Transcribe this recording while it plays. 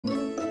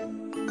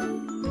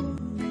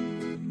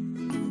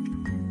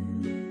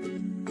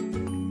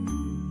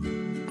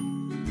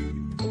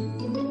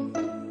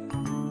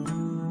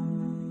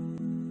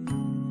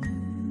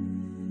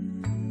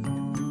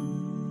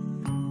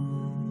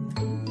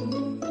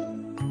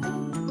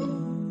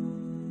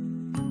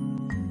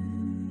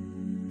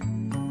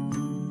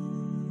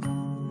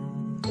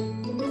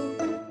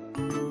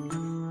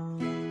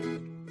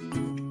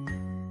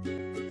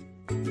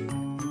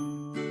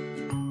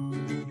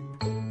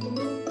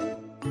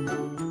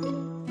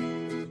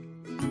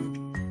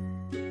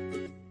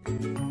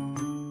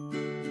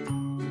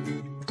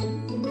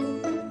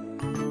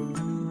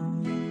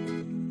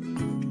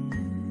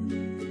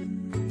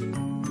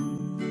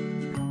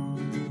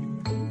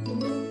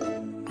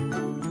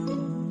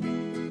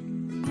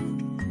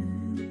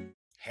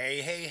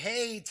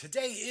Hey,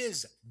 today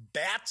is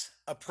Bat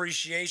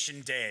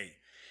Appreciation Day.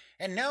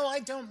 And no, I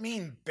don't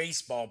mean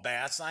baseball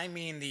bats, I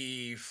mean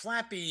the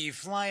flappy,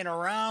 flying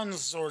around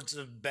sorts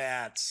of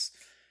bats.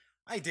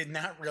 I did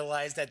not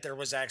realize that there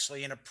was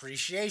actually an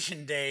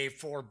appreciation day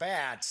for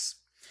bats.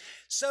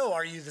 So,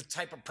 are you the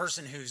type of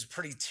person who's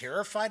pretty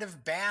terrified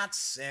of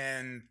bats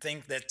and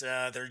think that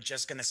they're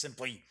just going to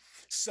simply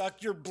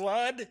suck your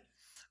blood?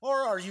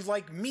 Or are you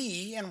like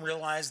me and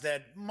realize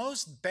that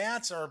most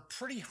bats are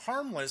pretty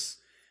harmless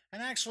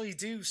and actually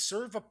do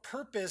serve a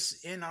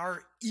purpose in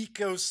our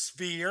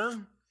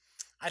ecosphere?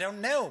 I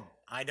don't know.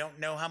 I don't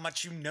know how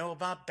much you know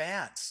about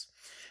bats.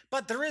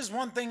 But there is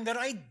one thing that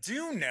I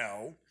do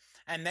know,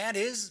 and that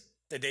is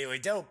the Daily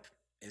Dope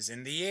is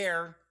in the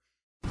air.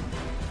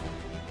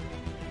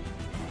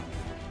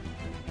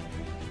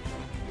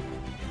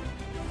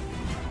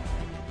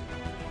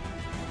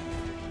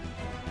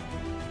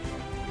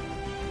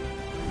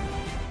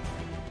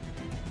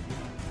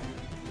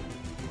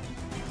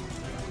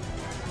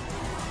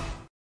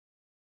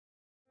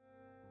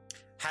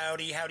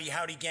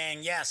 Howdy, gang.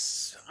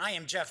 Yes, I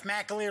am Jeff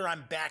McAleer.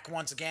 I'm back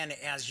once again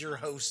as your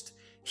host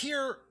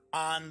here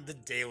on the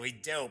Daily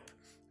Dope.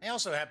 I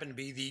also happen to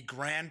be the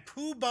Grand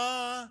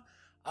Poobah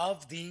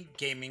of the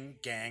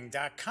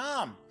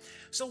GamingGang.com.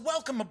 So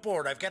welcome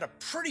aboard. I've got a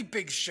pretty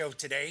big show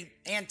today,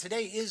 and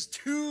today is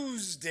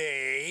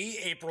Tuesday,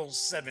 April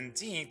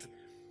 17th.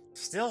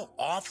 Still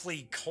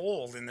awfully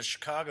cold in the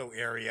Chicago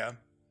area.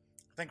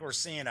 I think we're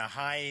seeing a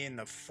high in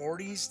the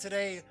 40s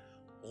today,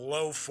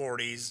 low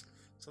 40s.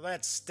 So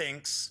that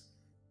stinks.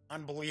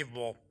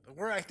 Unbelievable.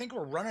 I think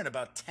we're running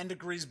about 10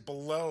 degrees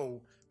below,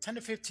 10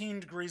 to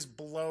 15 degrees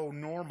below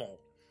normal.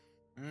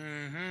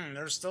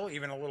 There's still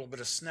even a little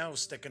bit of snow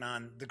sticking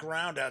on the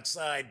ground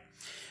outside.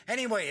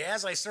 Anyway,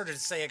 as I started to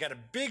say, I got a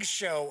big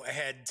show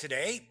ahead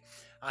today.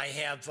 I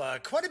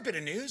have quite a bit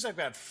of news. I've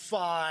got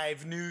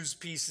 5 news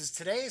pieces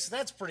today, so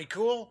that's pretty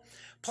cool.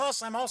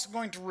 Plus, I'm also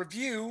going to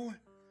review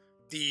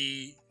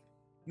the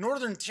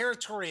Northern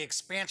Territory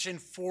expansion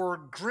for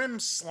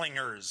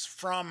Grimslingers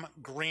from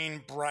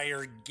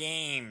Greenbrier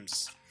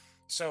Games.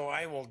 So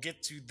I will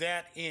get to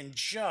that in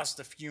just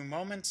a few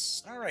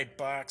moments. All right,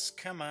 box,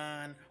 come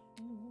on.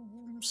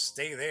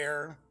 Stay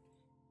there.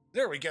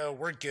 There we go,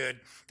 we're good.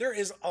 There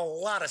is a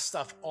lot of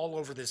stuff all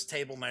over this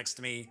table next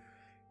to me,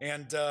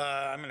 and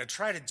I'm going to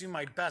try to do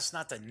my best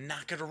not to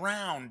knock it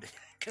around,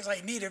 because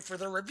I need it for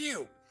the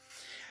review.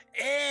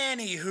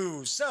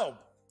 Anywho, so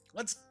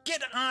let's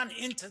get on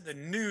into the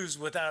news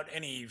without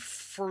any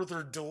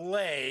further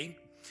delay.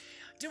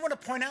 I do want to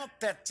point out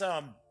that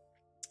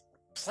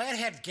Plaid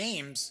Hat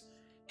Games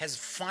has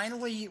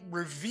finally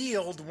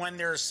revealed when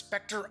their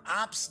Spectre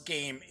Ops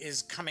game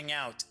is coming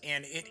out,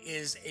 and it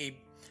is a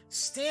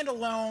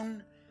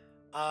standalone,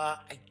 I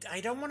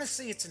don't want to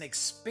say it's an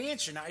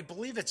expansion, I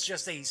believe it's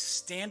just a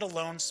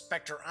standalone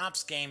Spectre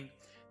Ops game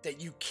that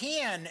you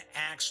can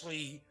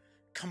actually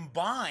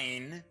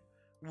combine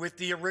with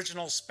the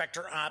original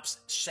Spectre Ops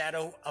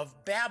Shadow of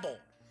Babel.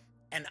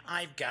 And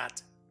I've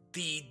got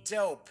the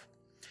dope.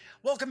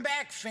 Welcome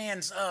back,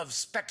 fans of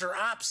Spectre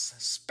Ops.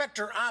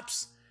 Spectre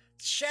Ops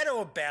Shadow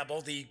of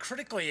Babel, the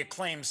critically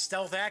acclaimed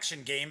stealth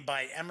action game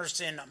by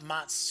Emerson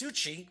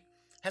Matsuuchi,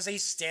 has a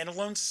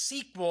standalone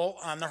sequel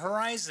on the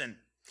horizon.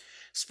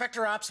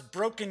 Spectre Ops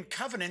Broken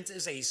Covenant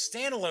is a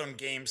standalone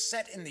game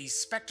set in the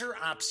Spectre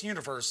Ops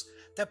universe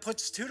that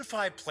puts 2 to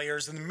 5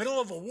 players in the middle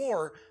of a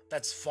war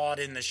that's fought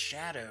in the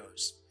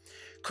shadows.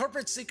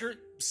 Corporate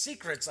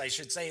secrets,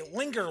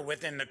 linger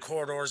within the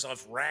corridors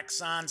of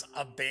Raxxon's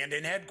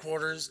abandoned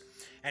headquarters,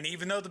 and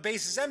even though the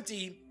base is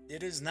empty,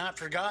 it is not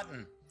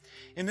forgotten.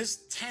 In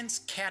this tense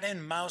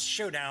cat-and-mouse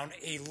showdown,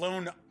 a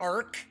lone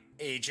ARC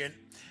agent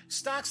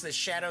stalks the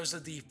shadows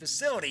of the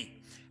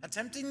facility,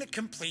 attempting to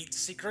complete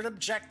secret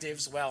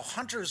objectives while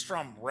hunters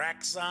from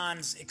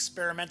Raxxon's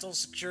Experimental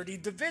Security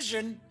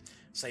Division,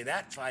 say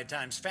that 5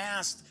 times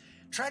fast,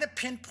 try to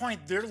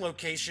pinpoint their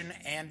location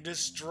and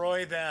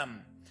destroy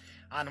them.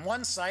 On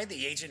one side,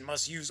 the agent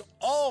must use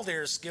all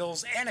their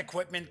skills and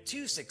equipment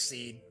to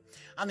succeed.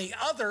 On the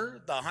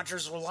other, the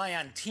hunters rely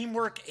on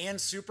teamwork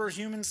and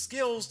superhuman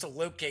skills to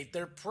locate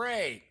their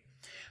prey.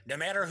 No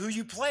matter who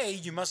you play,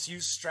 you must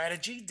use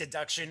strategy,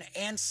 deduction,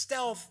 and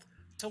stealth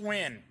to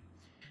win.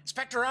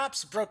 Spectre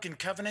Ops Broken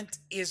Covenant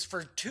is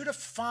for 2 to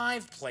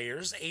 5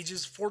 players,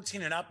 ages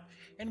 14 and up,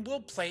 and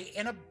will play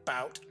in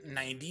about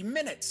 90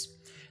 minutes.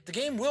 The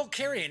game will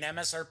carry an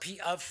MSRP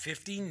of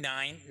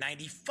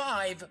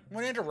 $59.95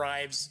 when it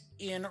arrives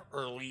in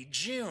early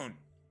June.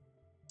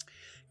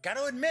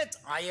 Gotta admit,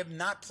 I have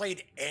not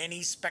played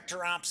any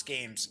Spectre Ops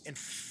games. In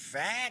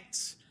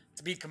fact,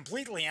 to be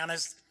completely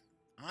honest,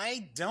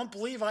 I don't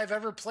believe I've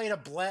ever played a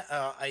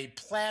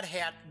Plaid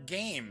Hat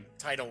game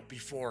title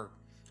before.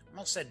 I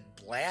almost said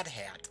Plaid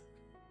Hat.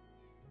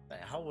 The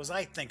hell was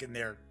I thinking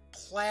there?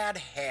 Plaid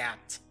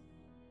Hat.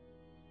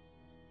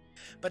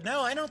 But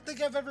no, I don't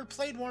think I've ever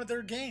played one of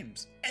their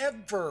games.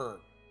 Ever.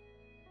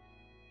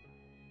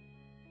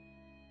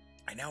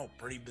 I know,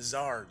 pretty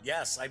bizarre.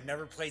 Yes, I've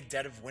never played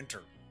Dead of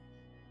Winter.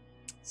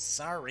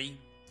 Sorry.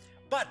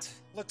 But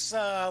looks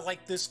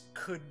like this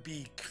could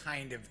be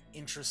kind of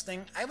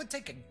interesting. I would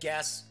take a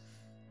guess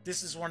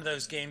this is one of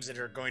those games that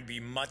are going to be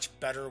much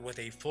better with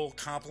a full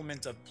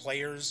complement of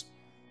players,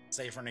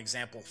 say for an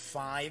example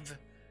 5,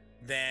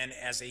 than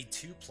as a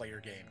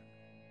 2-player game.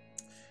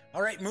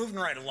 All right, moving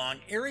right along.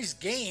 Ares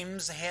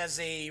Games has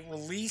a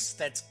release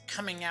that's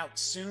coming out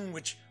soon,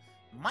 which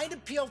might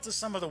appeal to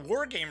some of the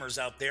wargamers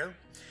out there,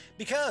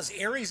 because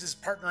Ares is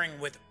partnering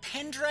with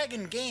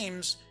Pendragon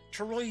Games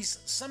to release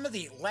some of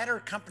the latter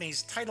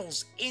company's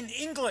titles in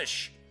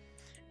English.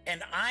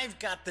 And I've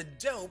got the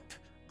dope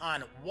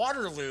on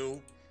Waterloo,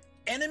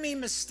 Enemy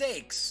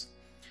Mistakes,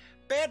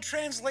 bad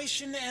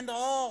translation and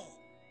all.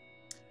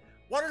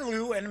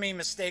 Waterloo, Enemy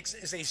Mistakes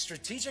is a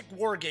strategic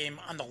war game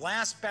on the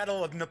last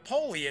battle of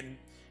Napoleon,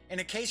 an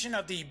occasion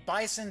of the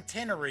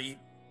bicentenary?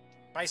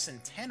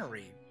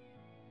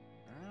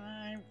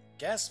 I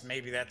guess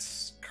maybe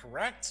that's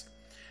correct.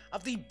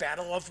 Of the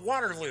Battle of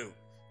Waterloo.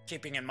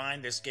 Keeping in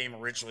mind this game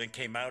originally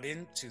came out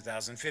in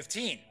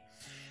 2015.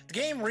 The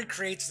game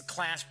recreates the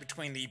clash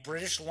between the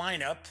British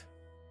lineup,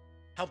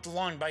 helped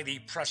along by the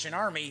Prussian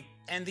army,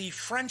 and the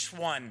French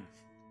one.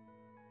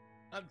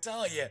 I'm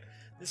telling you,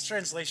 this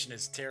translation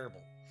is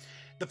terrible.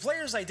 The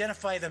players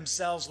identify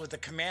themselves with the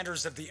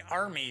commanders of the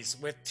armies,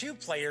 with 2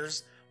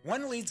 players.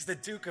 One leads the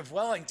Duke of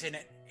Wellington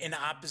in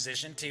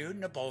opposition to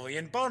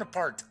Napoleon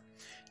Bonaparte.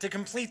 To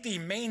complete the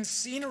main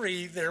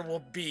scenery, there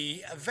will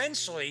be,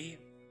 eventually,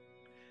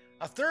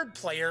 a 3rd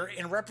player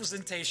in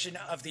representation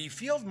of the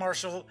Field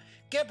Marshal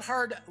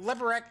Gebhard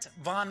Leberecht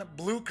von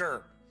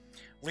Blücher,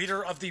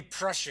 leader of the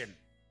Prussian.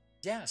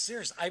 Yeah,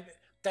 seriously,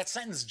 that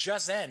sentence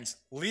just ends.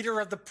 Leader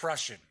of the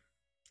Prussian.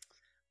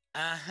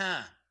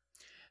 The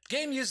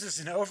game uses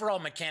an overall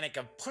mechanic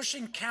of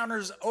pushing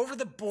counters over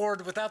the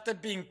board without them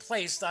being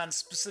placed on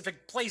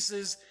specific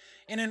places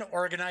in an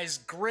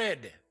organized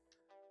grid.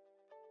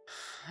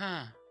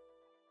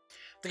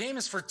 The game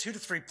is for 2 to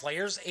 3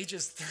 players,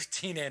 ages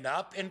 13 and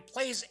up, and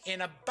plays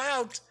in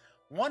about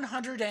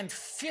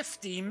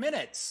 150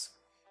 minutes,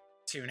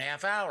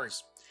 2.5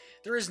 hours.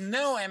 There is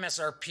no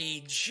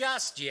MSRP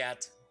just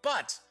yet,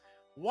 but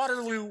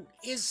Waterloo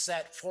is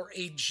set for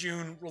a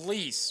June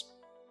release.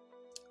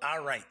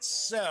 Alright,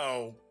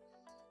 so,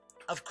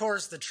 of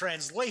course, the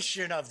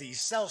translation of the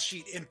sell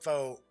sheet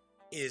info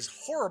is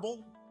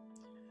horrible,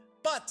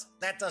 but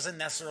that doesn't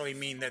necessarily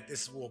mean that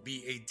this will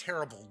be a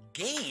terrible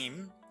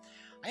game.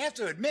 I have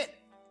to admit,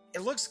 it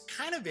looks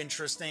kind of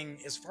interesting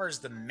as far as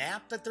the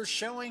map that they're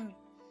showing,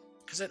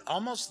 because it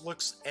almost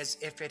looks as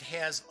if it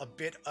has a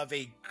bit of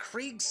a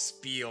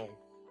Kriegspiel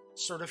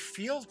sort of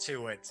feel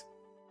to it.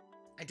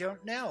 I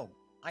don't know.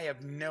 I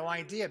have no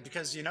idea,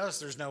 because you notice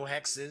there's no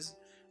hexes.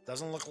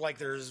 Doesn't look like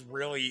there's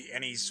really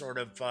any sort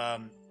of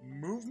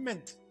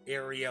movement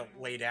area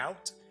laid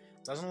out.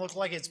 Doesn't look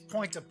like it's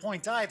point to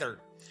point either.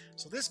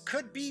 So this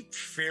could be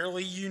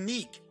fairly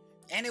unique,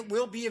 and it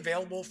will be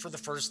available for the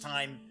first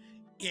time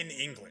in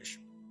English.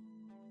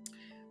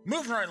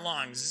 Moving right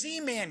along,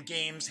 Z-Man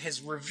Games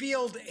has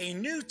revealed a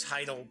new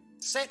title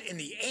set in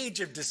the Age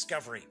of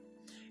Discovery.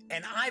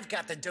 And I've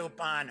got the dope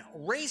on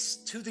Race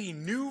to the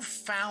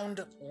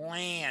Newfound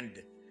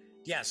Land.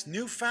 Yes,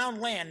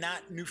 Newfound Land,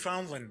 not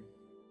Newfoundland.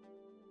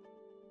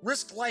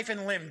 Risk life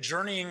and limb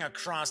journeying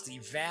across the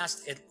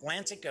vast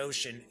Atlantic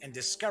Ocean and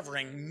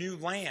discovering new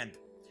land.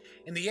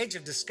 In the Age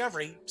of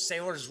Discovery,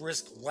 sailors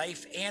risk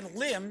life and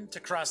limb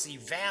to cross the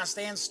vast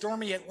and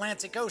stormy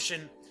Atlantic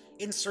Ocean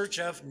in search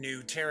of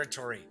new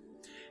territory.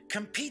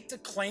 Compete to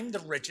claim the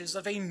riches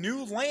of a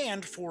new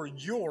land for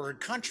your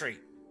country.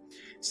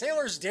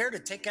 Sailors dare to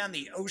take on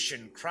the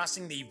ocean,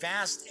 crossing the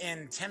vast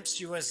and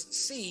tempestuous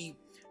sea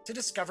to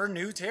discover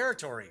new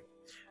territory.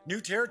 New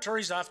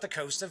territories off the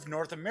coast of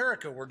North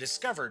America were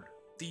discovered,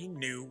 the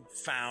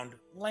Newfound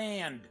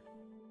Land.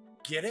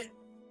 Get it?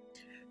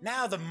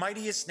 Now the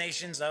mightiest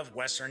nations of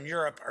Western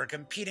Europe are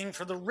competing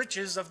for the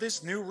riches of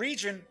this new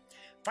region,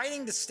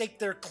 fighting to stake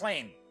their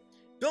claim.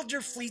 Build your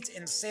fleet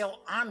and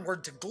sail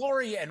onward to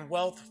glory and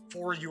wealth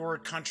for your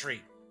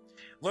country.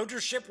 Load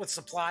your ship with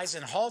supplies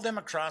and haul them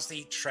across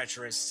the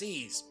treacherous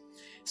seas.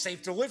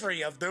 Safe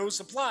delivery of those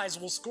supplies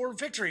will score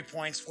victory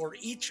points for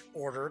each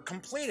order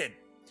completed.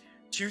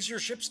 Choose your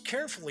ships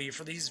carefully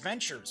for these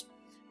ventures.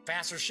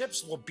 Faster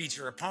ships will beat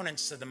your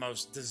opponents to the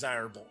most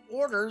desirable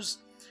orders,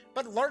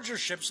 but larger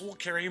ships will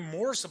carry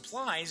more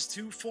supplies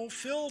to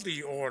fulfill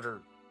the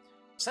order.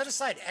 Set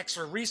aside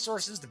extra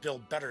resources to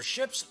build better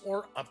ships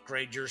or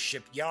upgrade your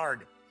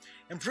shipyard.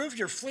 Improve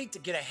your fleet to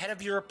get ahead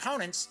of your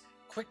opponents,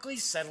 quickly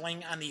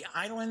settling on the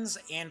islands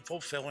and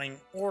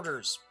fulfilling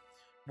orders.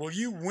 Will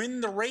you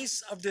win the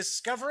race of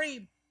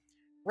discovery?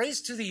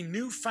 Race to the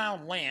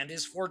Newfound Land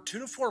is for 2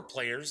 to 4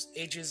 players,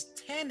 ages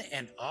 10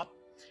 and up,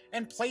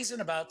 and plays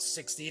in about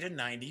 60 to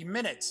 90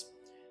 minutes.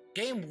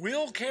 Game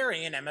will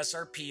carry an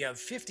MSRP of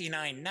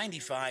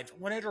 $59.95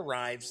 when it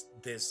arrives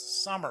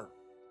this summer.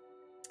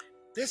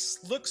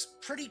 This looks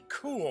pretty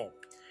cool,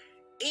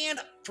 and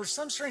for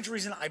some strange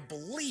reason, I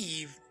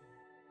believe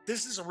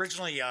this is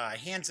originally a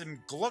Hans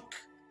im Glück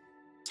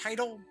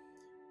title,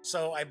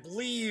 So I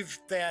believe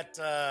that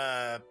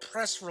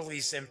press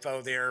release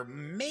info there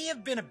may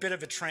have been a bit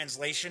of a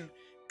translation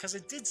because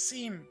it did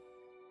seem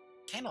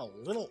kind of a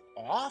little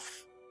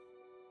off.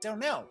 Don't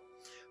know.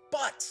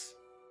 But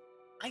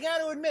I got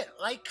to admit,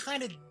 I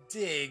kind of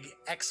dig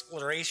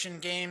exploration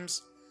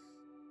games.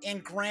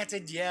 And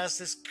granted, yes,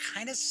 this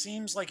kind of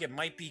seems like it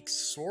might be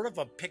sort of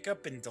a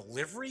pickup and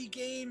delivery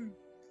game.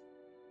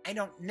 I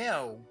don't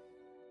know.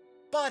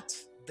 But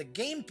the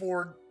game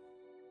board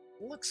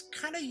looks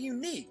kind of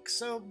unique,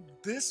 so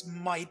this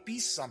might be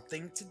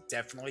something to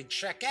definitely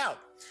check out.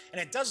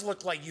 And it does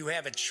look like you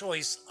have a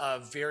choice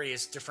of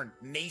various different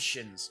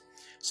nations.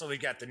 So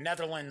we've got the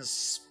Netherlands,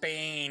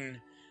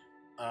 Spain,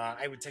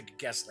 I would take a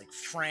guess like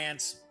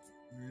France,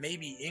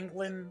 maybe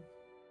England.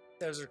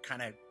 Those are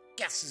kind of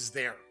guesses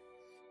there.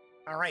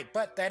 All right,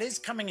 but that is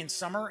coming in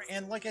summer,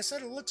 and like I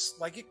said, it looks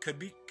like it could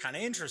be kind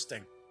of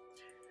interesting.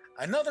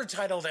 Another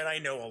title that I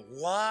know a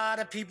lot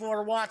of people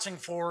are watching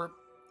for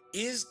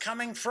is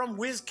coming from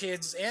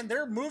WizKids, and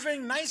they're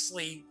moving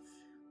nicely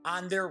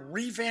on their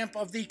revamp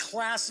of the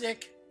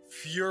classic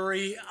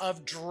Fury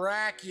of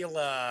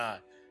Dracula.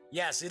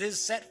 Yes, it is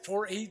set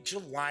for a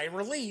July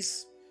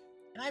release,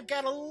 and I've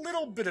got a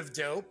little bit of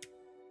dope.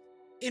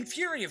 In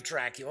Fury of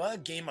Dracula, a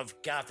game of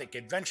gothic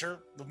adventure,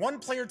 the one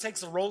player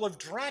takes the role of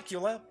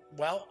Dracula,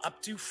 while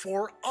up to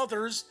 4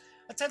 others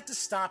attempt to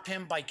stop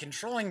him by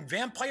controlling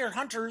vampire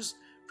hunters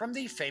from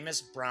the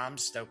famous Bram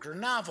Stoker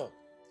novel.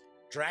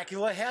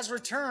 Dracula has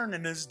returned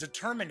and is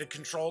determined to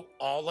control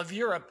all of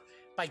Europe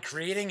by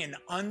creating an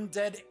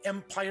undead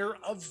empire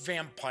of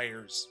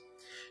vampires.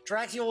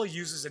 Dracula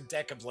uses a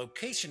deck of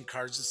location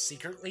cards to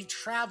secretly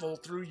travel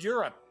through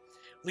Europe,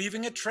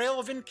 leaving a trail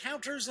of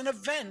encounters and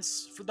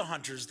events for the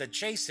hunters that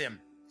chase him.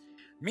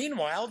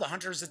 Meanwhile, the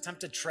hunters attempt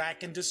to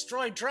track and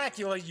destroy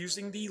Dracula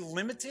using the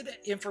limited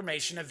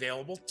information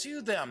available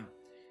to them.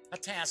 A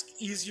task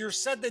easier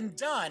said than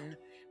done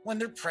when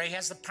their prey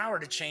has the power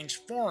to change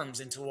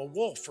forms into a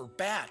wolf or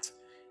bat,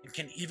 and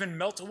can even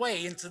melt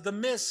away into the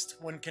mist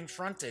when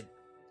confronted.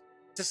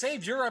 To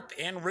save Europe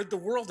and rid the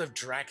world of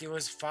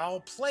Dracula's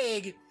foul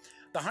plague,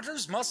 the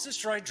hunters must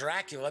destroy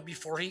Dracula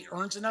before he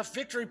earns enough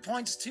victory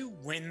points to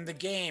win the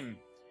game.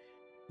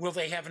 Will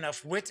they have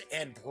enough wit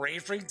and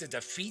bravery to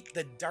defeat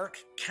the Dark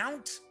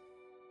Count?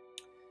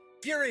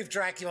 Fury of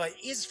Dracula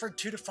is for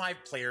 2 to 5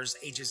 players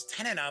ages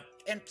 10 and up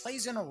and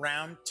plays in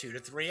around 2 to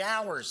 3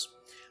 hours.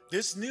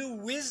 This new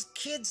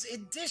WizKids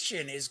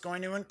edition is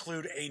going to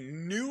include a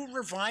new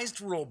revised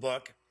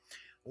rulebook,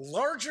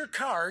 larger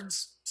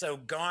cards, so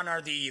gone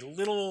are the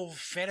little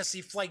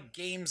Fantasy Flight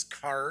Games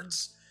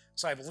cards,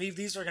 so I believe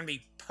these are going to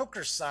be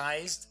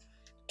poker-sized,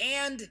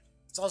 and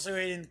it's also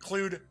going to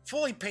include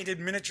fully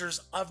painted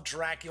miniatures of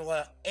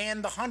Dracula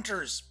and the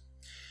Hunters.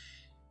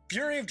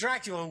 Fury of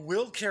Dracula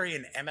will carry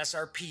an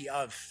MSRP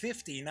of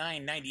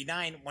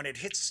 $59.99 when it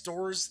hits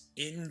stores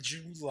in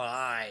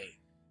July.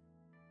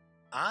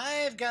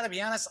 I've got to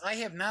be honest, I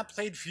have not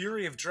played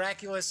Fury of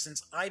Dracula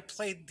since I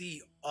played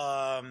the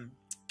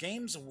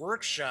Games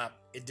Workshop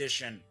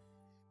edition.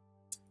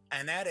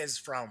 And that is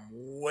from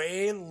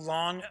way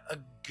long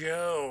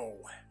ago.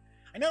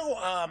 I know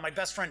my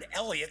best friend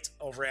Elliot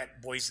over at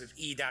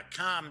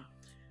voiceofe.com,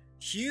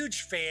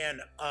 huge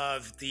fan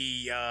of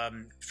the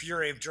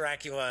Fury of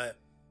Dracula,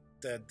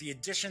 the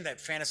edition that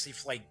Fantasy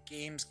Flight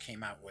Games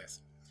came out with.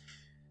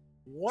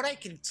 What I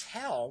can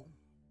tell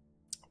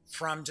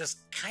from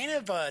just kind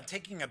of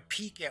taking a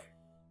peek at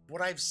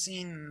what I've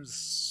seen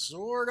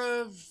sort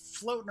of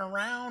floating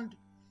around,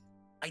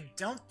 I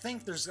don't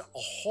think there's a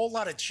whole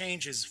lot of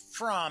changes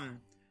from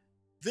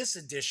this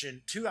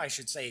edition to, I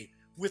should say,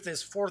 with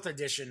this 4th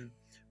edition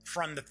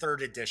from the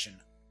 3rd edition,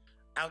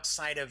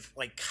 outside of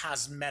like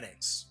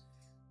cosmetics,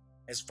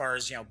 as far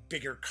as, you know,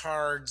 bigger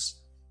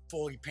cards,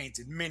 fully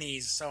painted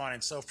minis, so on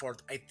and so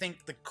forth. I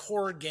think the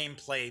core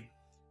gameplay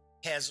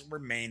has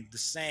remained the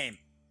same.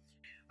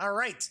 All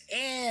right,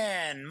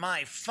 and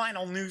my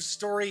final news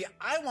story,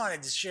 I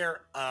wanted to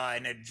share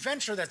an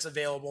adventure that's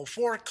available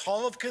for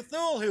Call of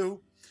Cthulhu,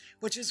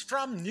 which is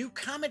from New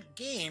Comet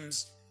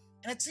Games,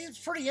 and it seems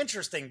pretty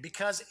interesting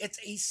because it's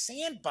a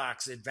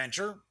sandbox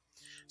adventure.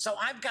 So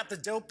I've got the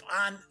dope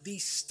on the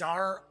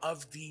Star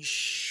of the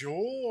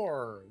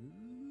Shore.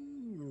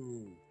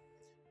 Ooh.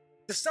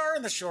 The Star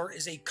on the Shore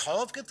is a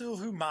Call of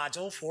Cthulhu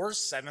module for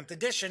 7th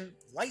edition,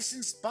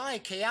 licensed by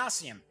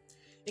Chaosium.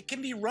 It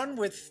can be run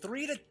with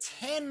 3 to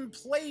 10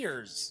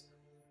 players.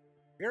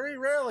 Very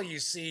rarely you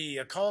see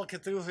a Call of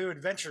Cthulhu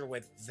adventure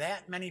with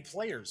that many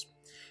players.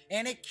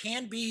 And it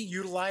can be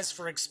utilized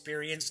for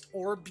experienced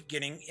or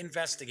beginning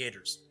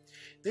investigators.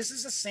 This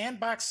is a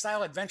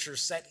sandbox-style adventure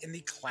set in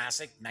the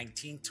classic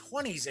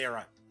 1920s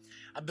era.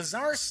 A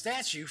bizarre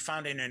statue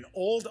found in an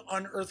old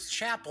unearthed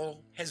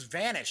chapel has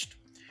vanished.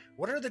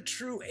 What are the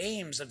true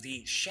aims of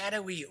the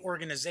shadowy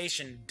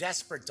organization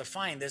desperate to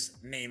find this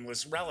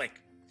nameless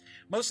relic?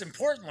 Most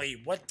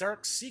importantly, what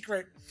dark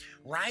secret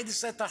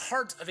rides at the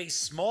heart of a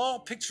small,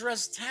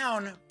 picturesque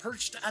town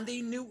perched on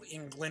the New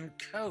England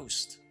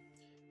coast?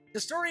 The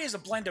story is a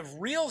blend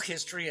of real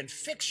history and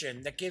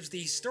fiction that gives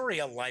the story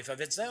a life of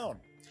its own.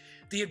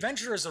 The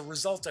adventure is a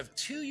result of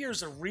 2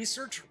 years of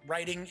research,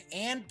 writing,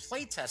 and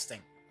playtesting.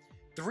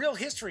 The real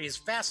history is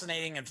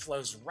fascinating and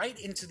flows right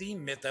into the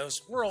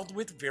mythos world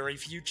with very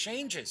few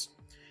changes.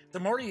 The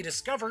more you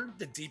discover,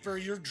 the deeper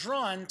you're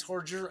drawn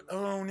towards your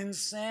own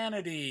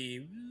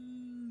insanity.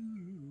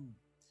 Ooh.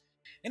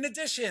 In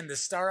addition, The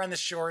Star on the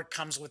Shore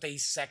comes with a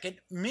second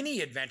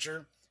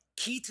mini-adventure,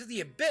 Key to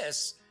the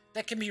Abyss,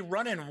 that can be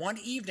run in one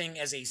evening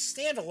as a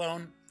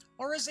standalone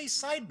or as a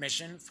side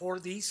mission for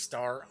The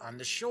Star on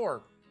the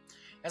Shore.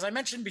 As I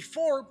mentioned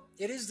before,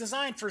 it is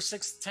designed for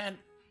 6 to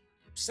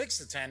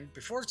 10,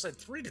 before it said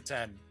 3 to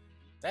 10.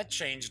 That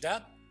changed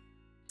up.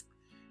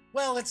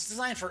 Well, it's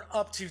designed for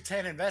up to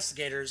 10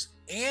 investigators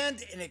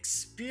and an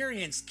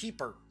experienced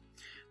keeper.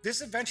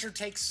 This adventure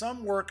takes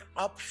some work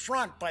up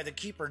front by the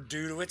keeper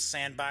due to its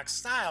sandbox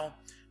style,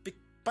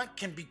 but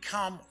can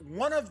become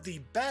one of the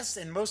best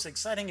and most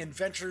exciting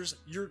adventures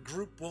your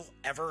group will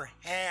ever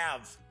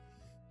have.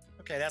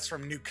 Okay, that's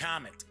from New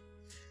Comment.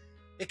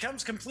 It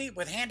comes complete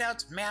with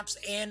handouts, maps,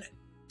 and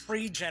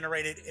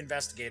pre-generated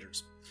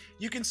investigators.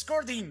 You can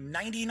score the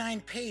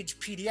 99-page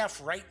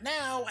PDF right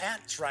now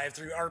at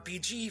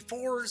DriveThruRPG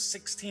for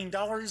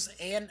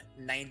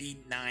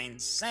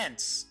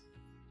 $16.99.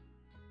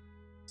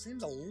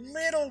 Seems a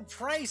little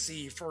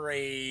pricey for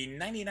a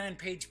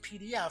 99-page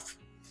PDF,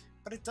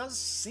 but it does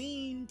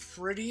seem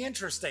pretty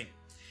interesting.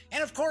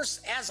 And of course,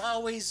 as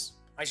always,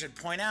 I should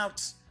point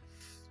out,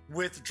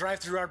 with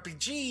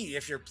DriveThruRPG,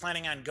 if you're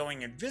planning on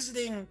going and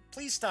visiting,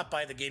 please stop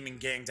by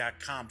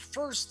thegaminggang.com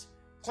first,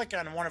 click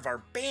on one of our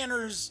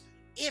banners.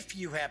 If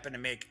you happen to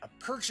make a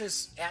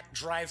purchase at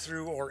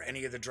DriveThru or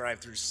any of the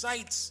DriveThru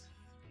sites,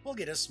 we'll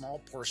get a small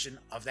portion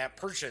of that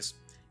purchase.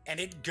 And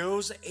it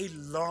goes a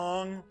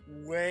long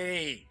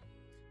way.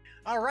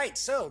 All right,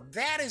 so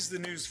that is the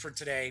news for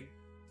today.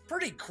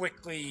 Pretty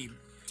quickly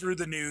through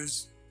the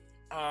news.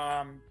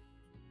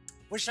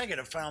 Wish I could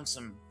have found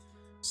some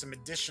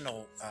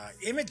additional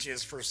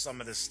images for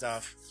some of this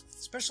stuff,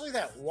 especially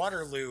that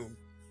Waterloo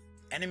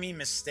Enemy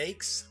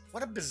Mistakes.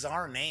 What a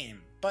bizarre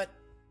name, but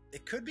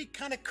it could be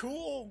kind of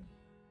cool.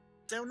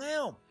 Don't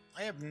know.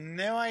 I have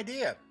no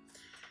idea.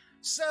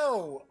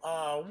 So,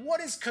 what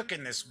is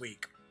cooking this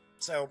week?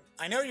 So,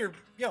 I know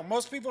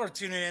most people are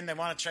tuning in. They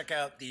want to check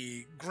out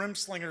the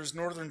Grimslingers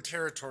Northern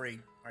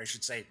Territory, or I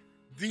should say,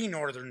 the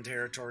Northern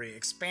Territory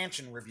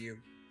expansion review.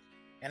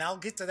 And I'll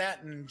get to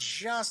that in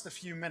just a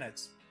few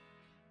minutes.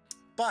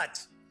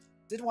 But,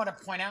 did want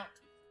to point out,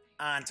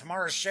 on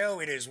tomorrow's show,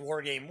 it is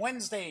Wargame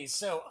Wednesday,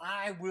 so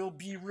I will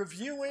be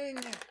reviewing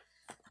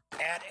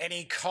At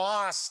Any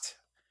Cost,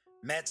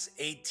 Metz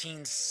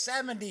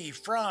 1870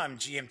 from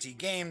GMT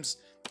Games,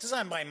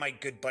 designed by my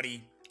good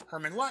buddy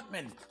Herman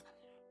Luttman.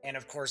 And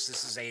of course,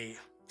 this is a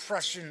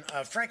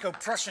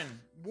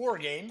Franco-Prussian war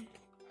game.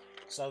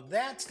 So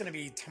that's going to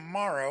be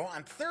tomorrow.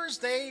 On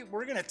Thursday,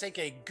 we're going to take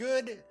a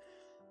good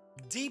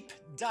deep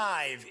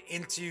dive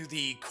into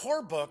the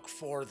core book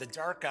for the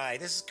Dark Eye.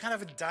 This is kind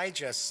of a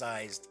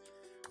digest-sized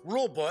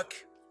rule book,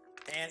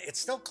 and it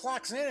still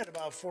clocks in at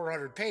about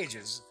 400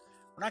 pages.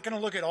 We're not going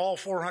to look at all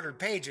 400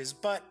 pages,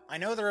 but I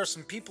know there are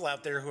some people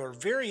out there who are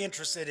very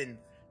interested in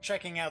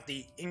checking out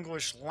the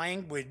English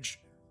language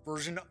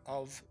version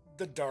of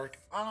the Dark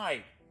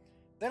Eye.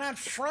 Then on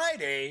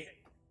Friday,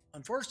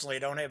 unfortunately I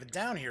don't have it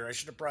down here, I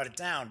should have brought it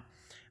down,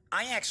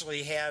 I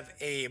actually have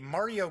a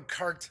Mario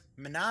Kart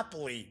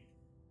Monopoly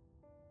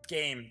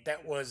game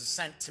that was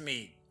sent to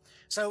me.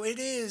 So it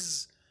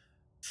is,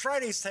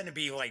 Fridays tend to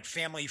be like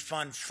family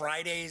fun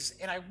Fridays,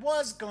 and I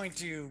was going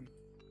to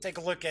take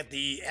a look at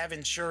the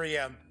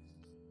Aventuria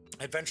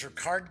adventure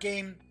card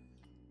game.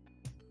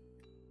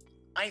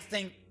 I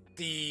think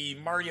the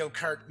Mario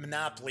Kart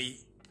Monopoly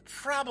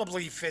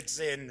probably fits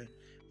in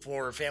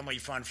for Family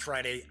Fun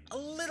Friday a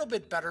little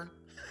bit better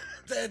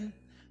than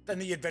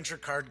the adventure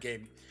card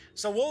game.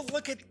 So we'll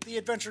look at the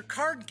adventure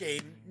card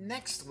game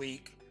next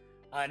week.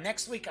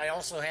 Next week I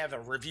also have a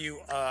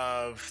review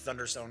of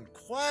Thunderstone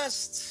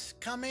Quest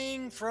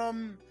coming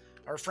from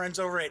our friends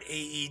over at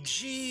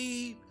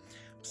AEG.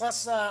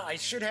 Plus, I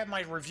should have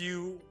my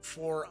review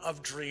for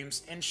Of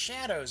Dreams and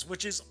Shadows,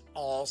 which is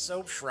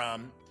also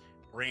from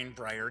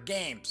Greenbrier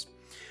Games.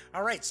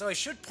 All right, so I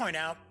should point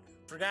out,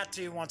 forgot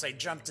to once I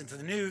jumped into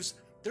the news,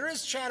 there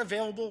is chat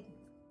available.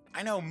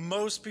 I know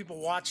most people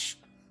watch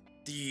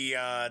the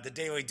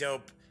Daily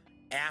Dope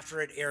after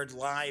it aired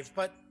live,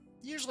 but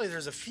usually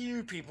there's a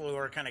few people who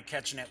are kind of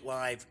catching it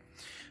live.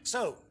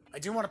 So I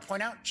do want to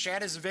point out,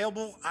 chat is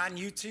available on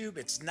YouTube.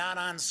 It's not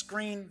on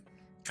screen.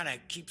 Kind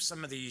of keep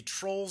some of the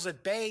trolls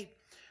at bay.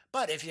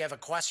 But if you have a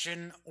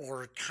question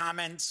or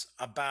comments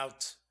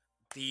about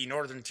the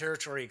Northern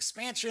Territory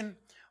expansion,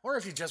 or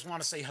if you just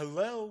want to say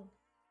hello,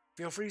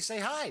 feel free to say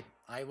hi.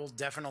 I will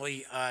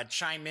definitely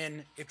chime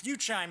in if you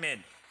chime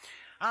in.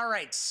 All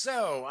right,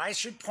 so I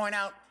should point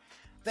out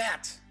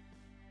that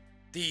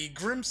the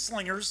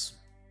Grimslingers,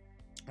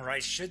 or I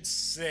should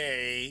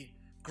say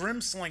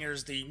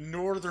Grimslingers, the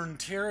Northern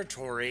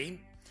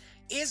Territory,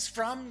 is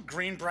from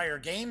Greenbrier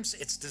Games.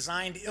 It's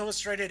designed,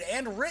 illustrated,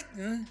 and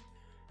written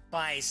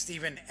by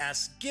Stephen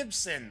S.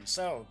 Gibson.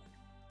 So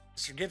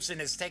Mr. Gibson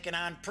has taken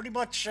on pretty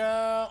much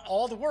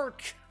all the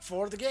work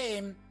for the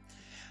game.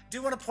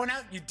 Do want to point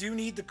out you do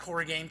need the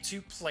core game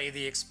to play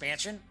the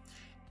expansion,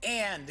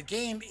 and the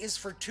game is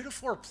for 2 to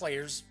 4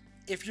 players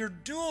if you're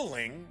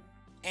dueling,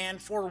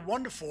 and for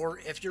 1 to 4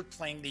 if you're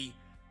playing the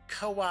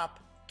co-op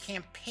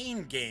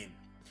campaign game.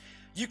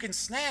 You can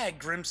snag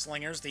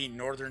Grimslingers, the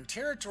Northern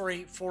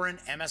Territory, for an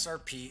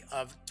MSRP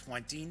of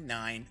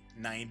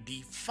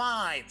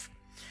 $29.95.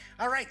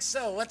 All right,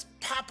 so let's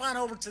pop on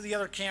over to the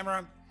other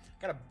camera.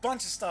 Got a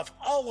bunch of stuff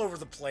all over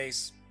the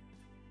place.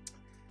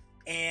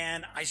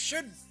 And I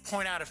should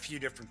point out a few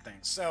different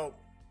things. So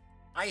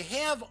I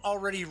have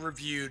already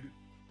reviewed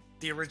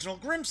the original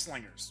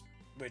Grimslingers,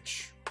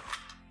 which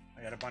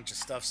I got a bunch of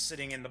stuff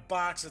sitting in the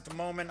box at the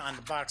moment on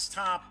the box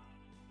top.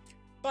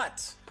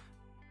 But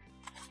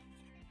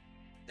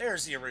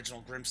there's the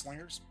original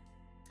Grimslingers.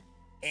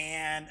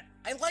 And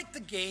I like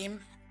the game.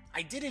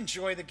 I did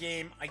enjoy the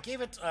game. I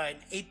gave it an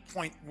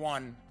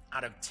 8.1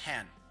 out of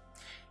 10.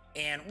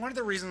 And one of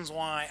the reasons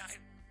why,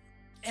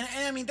 and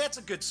I mean, that's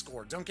a good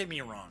score, don't get me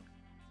wrong.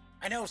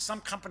 I know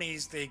some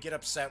companies, they get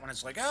upset when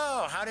it's like,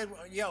 oh,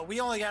 we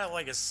only got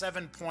like a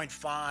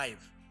 7.5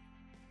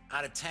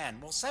 out of 10.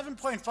 Well,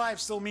 7.5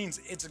 still means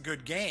it's a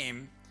good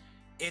game.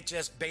 It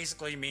just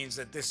basically means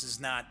that this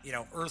is not,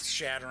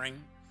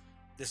 earth-shattering.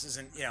 This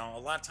isn't, a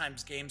lot of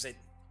times games that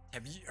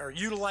are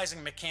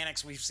utilizing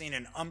mechanics we've seen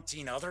in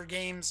umpteen other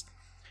games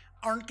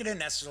aren't going to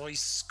necessarily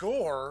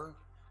score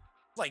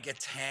like a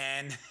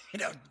 10.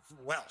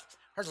 Well,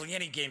 hardly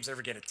any games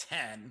ever get a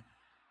 10.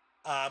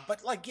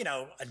 But like, a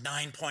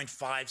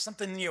 9.5,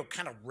 something,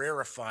 kind of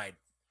rarefied.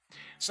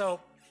 So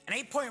an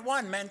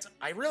 8.1 meant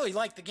I really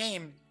liked the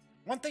game.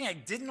 One thing I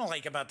didn't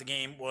like about the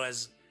game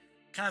was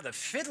kind of the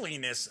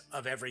fiddliness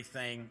of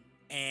everything,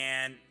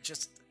 and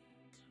just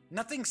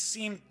nothing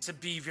seemed to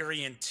be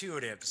very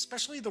intuitive,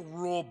 especially the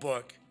rule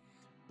book.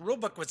 The rule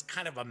book was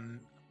kind of I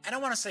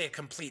don't want to say a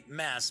complete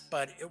mess,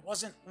 but it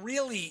wasn't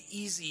really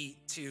easy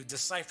to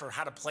decipher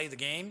how to play the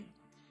game.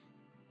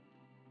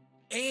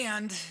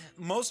 And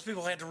most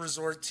people had to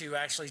resort to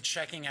actually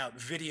checking out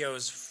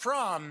videos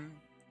from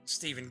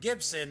Stephen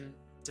Gibson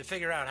to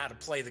figure out how to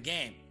play the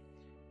game,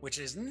 which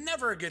is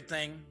never a good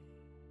thing,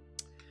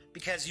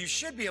 because you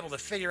should be able to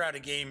figure out a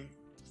game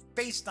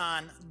based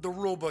on the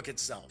rulebook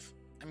itself.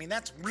 I mean,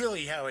 that's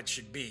really how it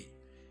should be.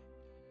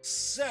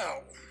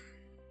 So,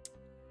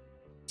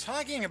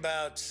 talking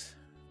about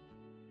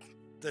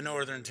the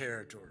Northern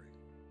Territory,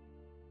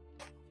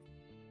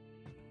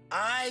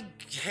 I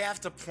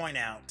have to point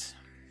out,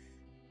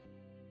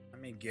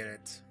 let me get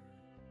it.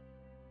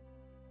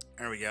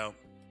 There we go.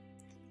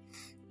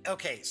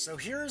 Okay, so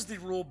here's the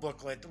rule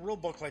booklet. The rule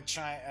booklet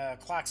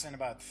clocks in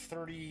about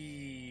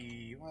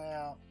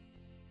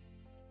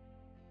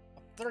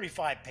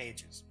 35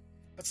 pages.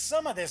 But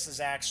some of this is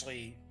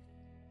actually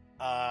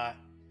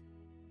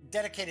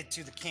dedicated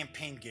to the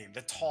campaign game,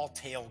 the Tall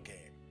Tale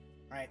game,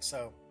 right?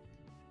 So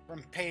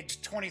from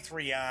page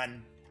 23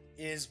 on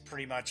is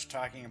pretty much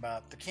talking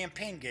about the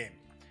campaign game,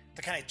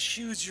 the kind of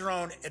choose your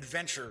own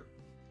adventure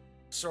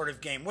sort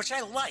of game, which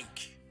I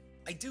like.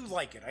 I do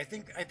like it. I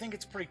think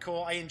it's pretty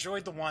cool. I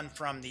enjoyed the one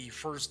from the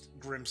first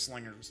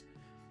Grimslingers,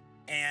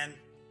 and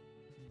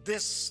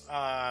this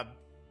kind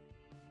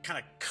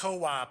of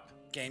co-op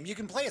game, you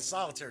can play it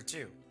solitaire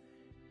too,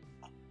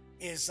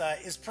 is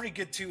pretty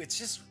good too. It's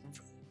just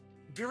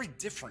very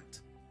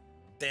different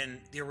than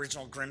the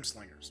original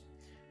Grimslingers.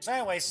 So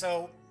anyway,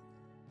 so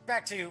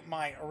back to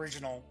my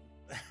original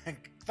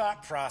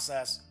thought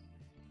process.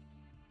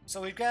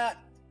 So we've got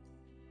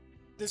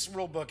this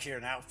rule book here.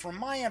 Now, from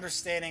my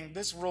understanding,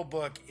 this rule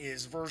book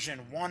is version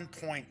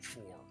 1.4.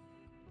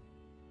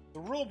 The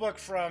rule book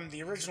from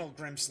the original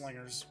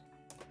Grimslingers,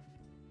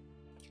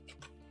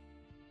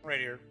 right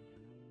here,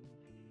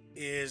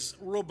 is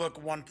rule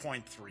book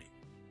 1.3.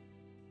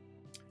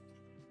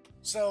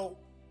 So,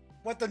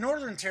 what the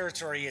Northern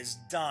Territory has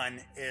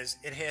done is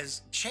it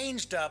has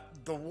changed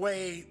up the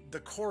way the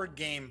core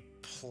game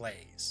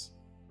plays.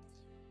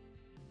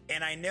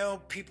 And I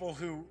know people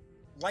who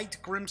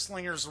liked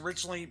Grimslingers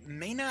originally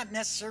may not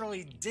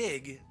necessarily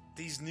dig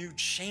these new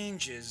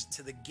changes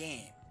to the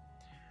game.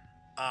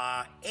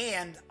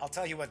 And I'll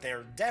tell you what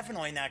they're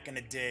definitely not going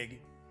to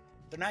dig.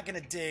 They're not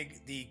going to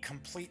dig the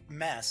complete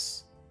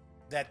mess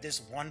that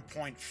this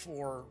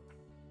 1.4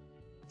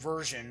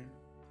 version,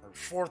 or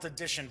 4th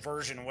edition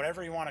version,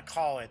 whatever you want to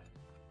call it,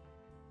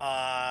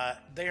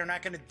 they are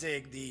not going to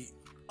dig the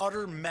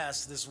utter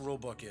mess this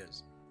rulebook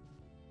is.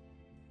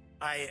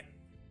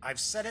 I've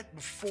said it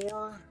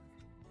before,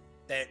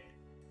 that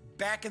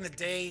back in the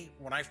day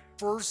when I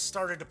first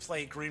started to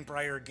play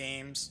Greenbrier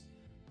Games,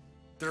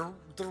 the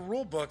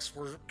rule books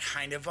were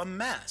kind of a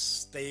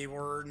mess. They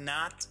were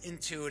not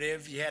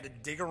intuitive. You had to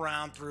dig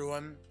around through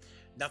them.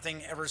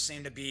 Nothing ever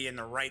seemed to be in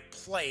the right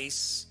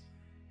place.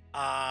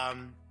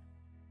 And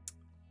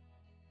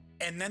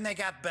then they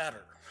got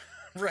better,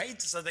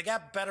 right? So they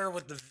got better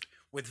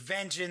with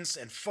vengeance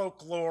and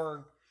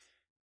folklore.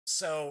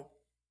 So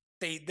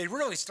they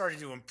really started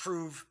to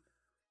improve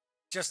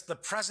just the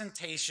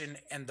presentation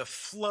and the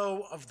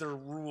flow of their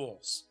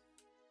rules.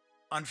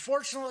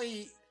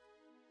 Unfortunately,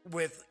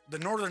 with the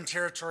Northern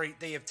Territory,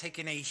 they have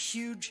taken a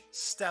huge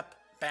step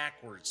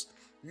backwards.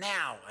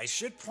 Now, I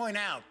should point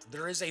out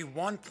there is a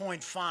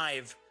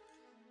 1.5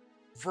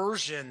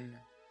 version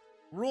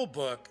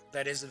rulebook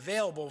that is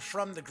available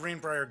from the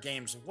Greenbrier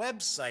Games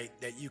website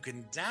that you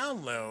can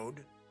download,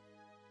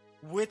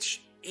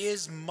 which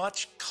is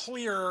much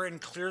clearer and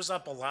clears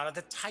up a lot of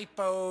the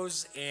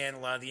typos and a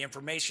lot of the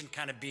information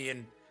kind of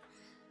being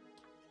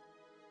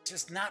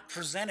just not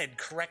presented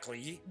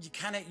correctly.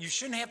 You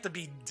shouldn't have to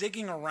be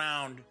digging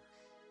around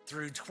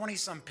through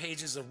 20-some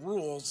pages of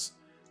rules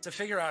to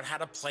figure out how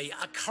to play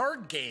a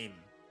card game,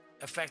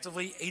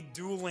 effectively a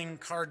dueling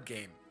card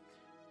game.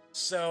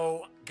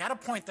 So, gotta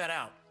point that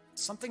out.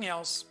 Something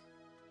else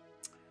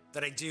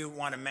that I do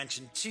want to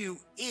mention too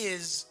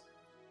is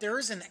there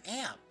is an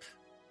app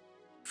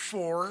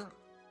for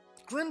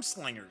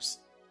Grimslingers,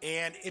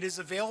 and it is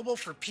available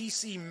for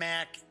PC,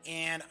 Mac,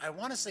 and I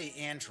want to say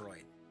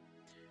Android.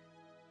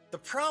 The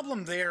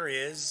problem there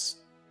is,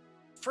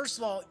 first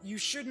of all, you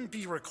shouldn't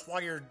be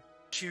required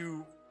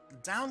to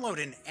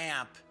download an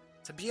app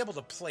to be able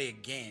to play a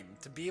game,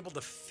 to be able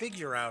to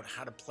figure out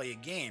how to play a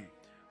game.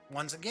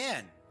 Once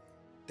again,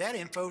 that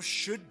info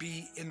should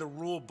be in the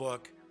rule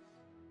book.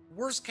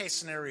 Worst case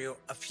scenario,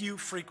 a few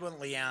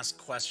frequently asked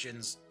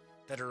questions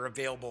that are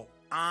available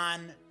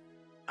on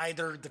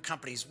either the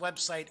company's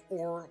website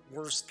or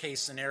worst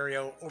case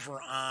scenario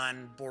over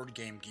on Board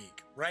Game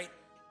Geek, right?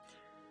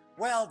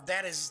 Well,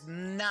 that is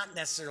not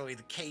necessarily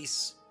the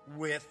case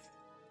with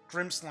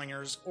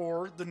Grimslingers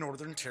or the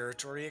Northern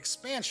Territory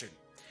expansion.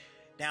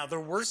 Now, there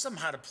were some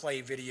how to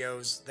play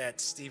videos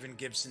that Stephen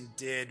Gibson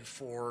did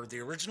for the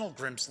original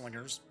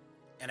Grimslingers,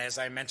 and as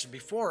I mentioned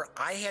before,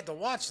 I had to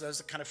watch those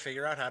to kind of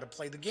figure out how to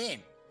play the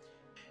game.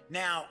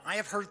 Now, I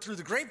have heard through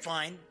the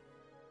grapevine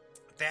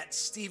that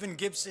Stephen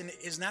Gibson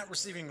is not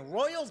receiving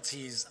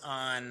royalties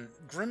on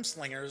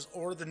Grimslingers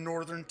or the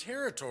Northern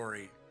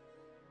Territory.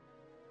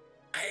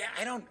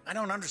 I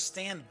don't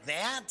understand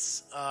that.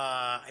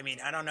 I mean,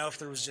 I don't know if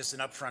there was just an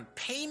upfront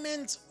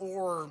payment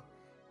or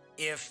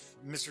if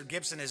Mr.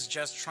 Gibson is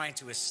just trying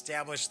to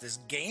establish this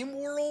game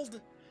world,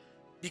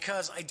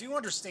 because I do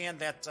understand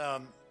that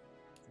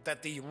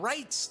that the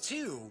rights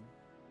to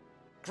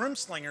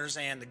Grimslingers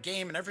and the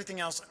game and everything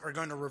else are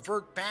going to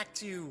revert back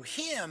to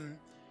him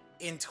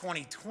in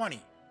 2020.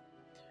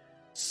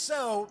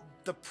 So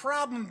the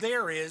problem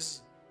there is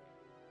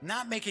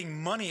not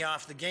making money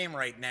off the game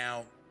right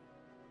now.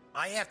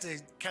 I have to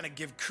kind of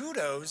give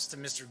kudos to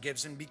Mr.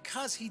 Gibson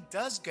because he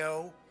does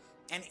go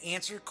and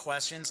answer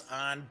questions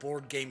on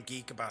Board Game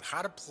Geek about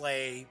how to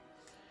play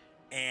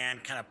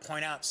and kind of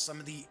point out some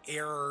of the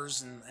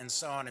errors and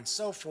so on and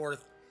so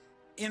forth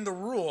in the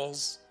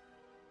rules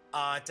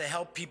to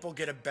help people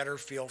get a better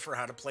feel for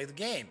how to play the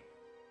game.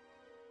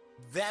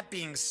 That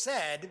being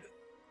said,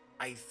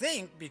 I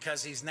think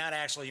because he's not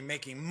actually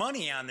making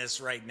money on this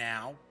right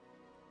now,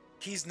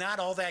 he's not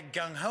all that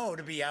gung-ho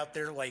to be out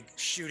there like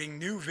shooting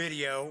new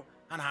video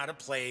on how to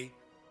play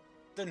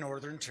the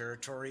Northern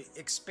Territory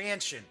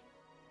expansion.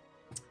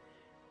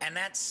 And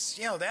that's,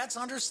 you know, that's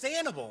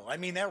understandable. I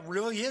mean, that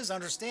really is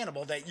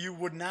understandable that you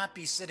would not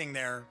be sitting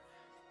there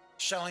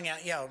shelling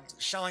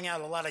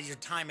out a lot of your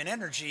time and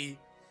energy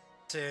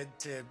to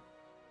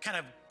kind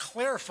of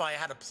clarify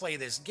how to play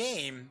this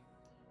game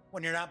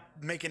when you're not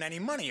making any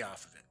money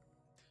off of it.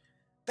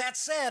 That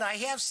said, I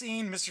have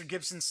seen Mr.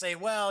 Gibson say,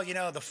 well, you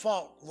know, the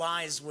fault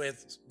lies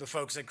with the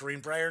folks at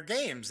Greenbrier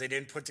Games. They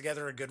didn't put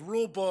together a good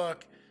rule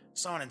book,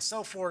 so on and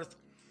so forth.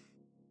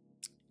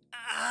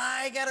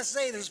 I gotta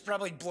say, there's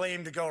probably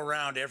blame to go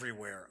around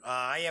everywhere.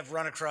 I have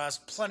run across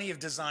plenty of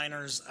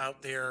designers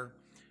out there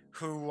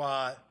who,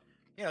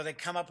 you know, they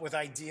come up with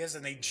ideas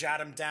and they jot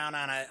them down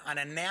on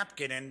a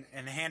napkin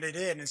and hand it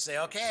in and say,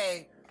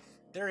 okay,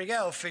 there you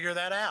go, figure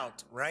that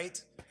out,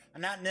 right?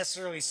 I'm not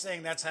necessarily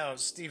saying that's how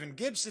Stephen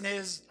Gibson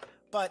is,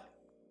 but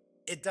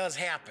it does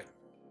happen.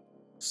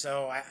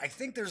 So I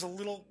think there's a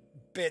little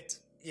bit,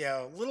 you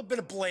know, a little bit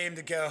of blame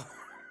to go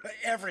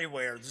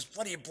everywhere. There's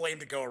plenty of blame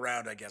to go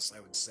around, I guess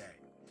I would say.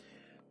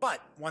 But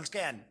once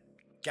again,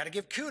 got to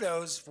give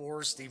kudos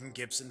for Stephen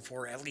Gibson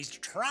for at least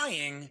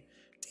trying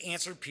to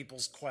answer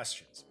people's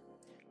questions.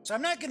 So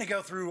I'm not going to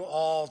go through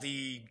all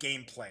the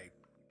gameplay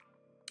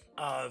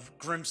of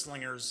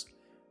Grimslingers,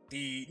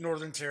 the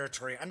Northern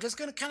Territory. I'm just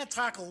going to kind of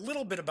talk a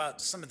little bit about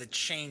some of the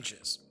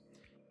changes.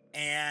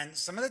 And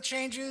some of the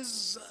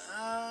changes,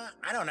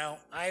 I don't know.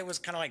 I was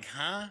kind of like,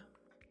 huh?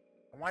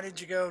 Why did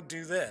you go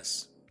do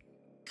this?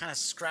 Kind of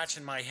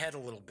scratching my head a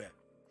little bit.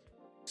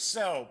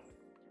 So,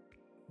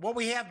 what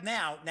we have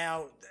now,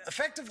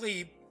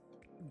 effectively,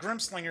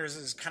 Grimslingers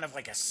is kind of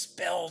like a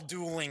spell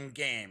dueling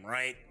game,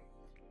 right?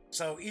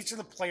 So each of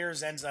the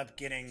players ends up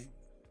getting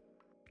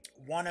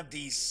one of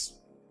these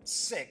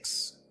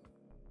 6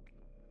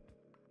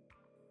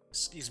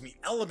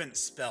 element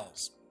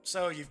spells.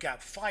 So you've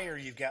got fire,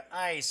 you've got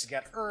ice, you've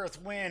got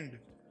earth, wind,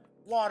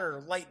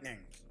 water, lightning.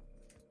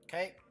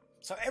 Okay?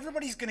 So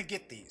everybody's going to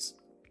get these.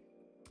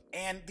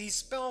 And these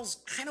spells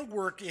kind of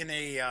work in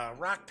a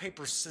rock,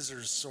 paper,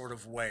 scissors sort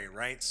of way,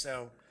 right?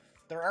 So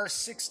there are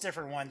 6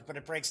 different ones, but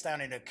it breaks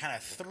down into kind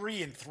of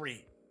 3 and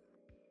 3,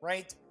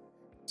 right?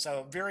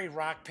 So very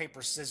rock,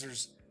 paper,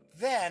 scissors.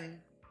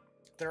 Then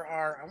there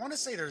are, I want to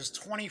say there's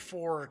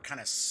 24 kind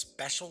of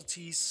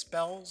specialty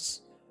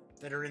spells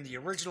that are in the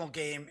original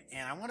game,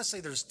 and I want to say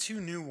there's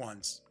 2 new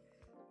ones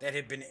that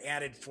have been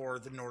added for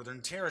the Northern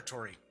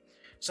Territory.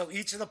 So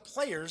each of the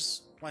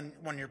players, when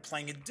you're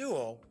playing a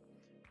duel,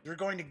 you're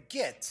going to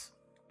get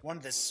one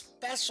of the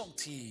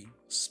specialty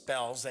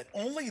spells that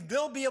only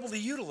they'll be able to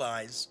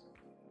utilize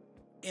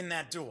in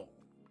that duel.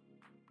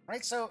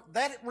 Right? So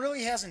that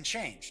really hasn't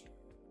changed.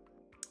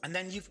 And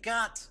then you've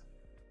got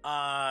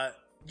kind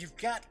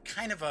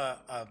of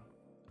a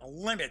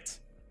limit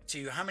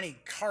to how many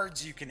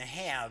cards you can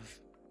have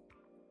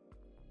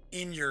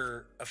in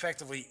your,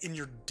 effectively in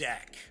your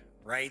deck,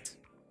 right?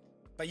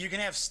 But you can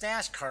have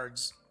stash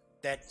cards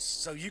that,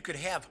 so you could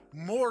have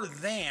more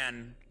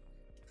than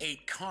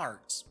 8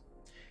 cards.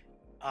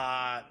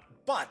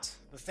 But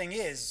the thing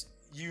is,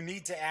 you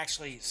need to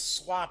actually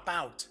swap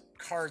out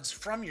cards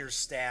from your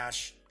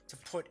stash to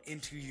put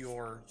into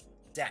your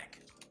deck.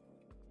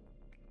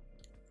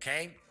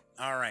 Okay?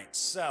 All right.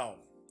 So,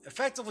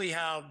 effectively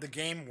how the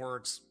game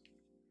works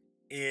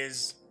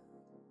is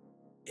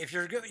if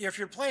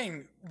you're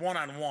playing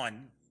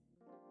one-on-one,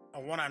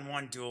 a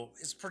one-on-one duel,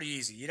 it's pretty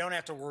easy. You don't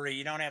have to worry.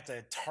 You don't have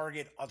to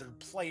target other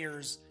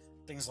players,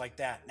 things like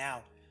that.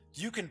 Now,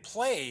 you can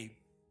play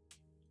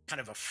kind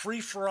of a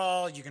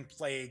free-for-all. You can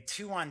play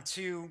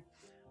 2-on-2.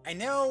 I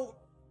know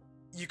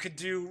you could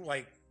do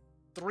like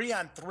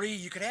 3-on-3.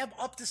 You could have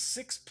up to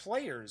 6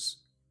 players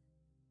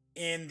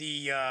in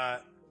the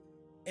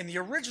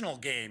original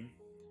game.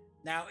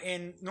 Now,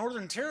 in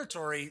Northern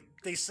Territory,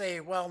 they say,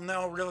 well,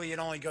 no, really, it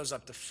only goes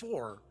up to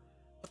 4.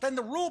 But then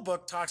the rule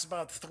book talks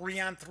about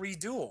 3-on-3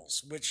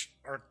 duels, which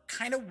are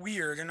kind of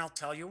weird, and I'll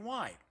tell you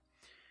why.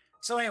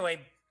 So anyway,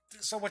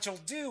 so what you'll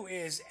do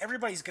is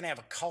everybody's going to have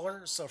a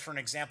color. So for an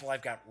example,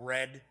 I've got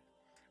red.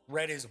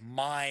 Red is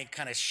my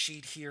kind of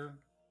sheet here.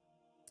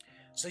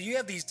 So you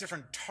have these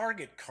different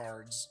target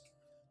cards,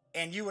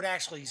 and you would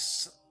actually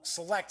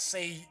select,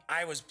 say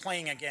I was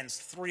playing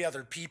against 3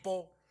 other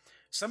people.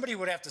 Somebody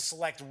would have to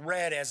select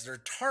red as their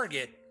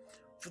target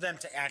for them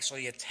to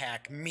actually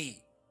attack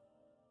me.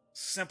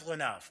 Simple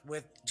enough.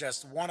 With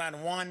just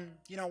one-on-one,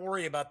 you don't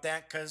worry about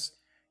that because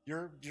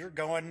you're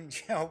going,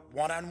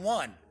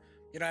 one-on-one.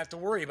 You don't have to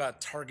worry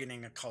about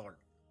targeting a color.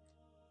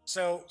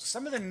 So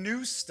some of the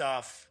new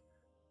stuff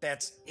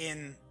that's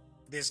in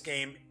this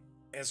game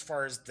as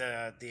far as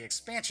the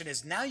expansion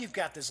is now you've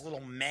got this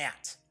little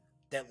mat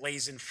that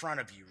lays in front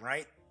of you,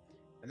 right?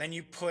 And then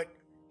you put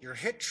your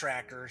hit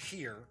tracker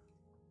here.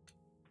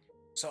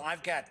 So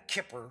I've got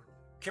Kipper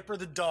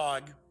the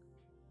dog,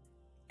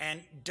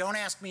 and don't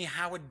ask me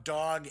how a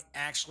dog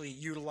actually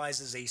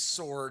utilizes a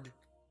sword.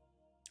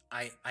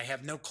 I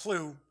have no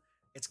clue.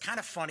 It's kind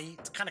of funny.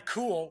 It's kind of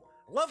cool.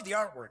 I love the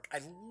artwork. I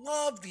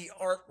love the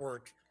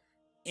artwork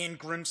in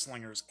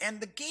Grimslingers. And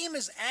the game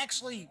is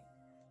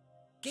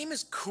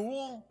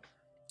cool.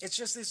 It's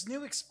just this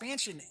new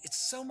expansion.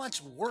 It's so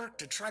much work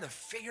to try to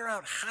figure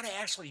out how to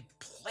actually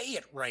play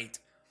it right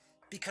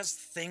because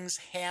things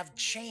have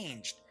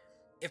changed.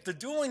 If the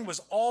dueling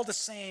was all the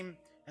same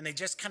and they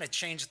just kind of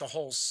changed the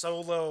whole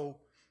solo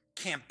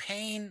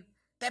campaign,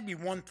 that'd be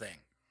one thing.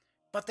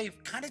 But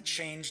they've kind of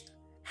changed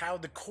how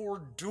the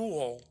core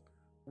duel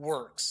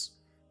works.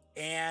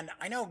 And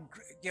I know,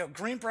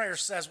 Greenbrier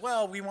says,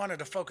 well, we wanted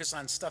to focus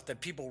on stuff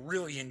that people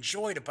really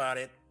enjoyed about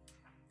it.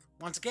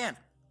 Once again,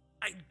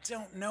 I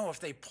don't know if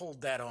they pulled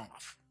that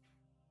off.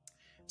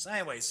 So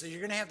anyway, so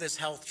you're going to have this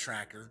health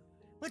tracker,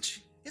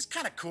 which is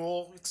kind of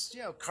cool. It's,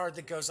 a card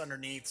that goes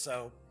underneath,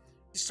 so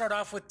you start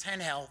off with 10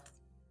 health,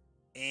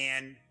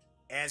 and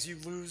as you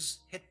lose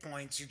hit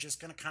points, you're just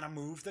going to kind of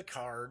move the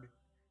card.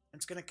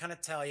 It's going to kind of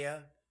tell you,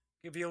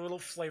 give you a little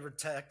flavor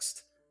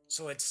text.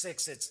 So at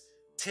 6, it's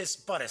 "'Tis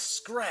but a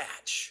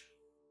scratch."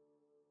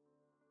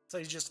 So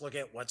you just look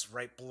at what's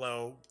right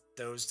below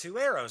those 2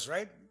 arrows,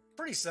 right?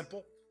 Pretty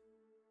simple.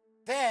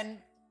 Then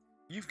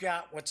you've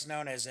got what's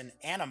known as an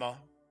anima.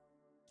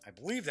 I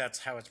believe that's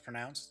how it's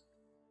pronounced,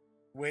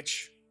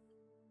 which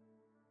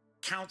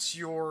counts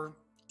your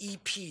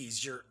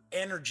EPs, your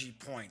energy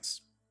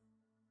points.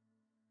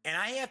 And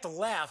I have to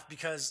laugh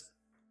because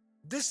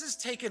this is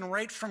taken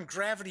right from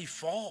Gravity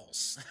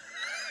Falls.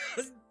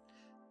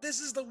 This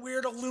is the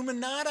weird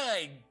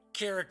Illuminati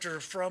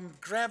character from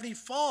Gravity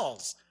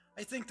Falls.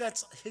 I think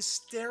that's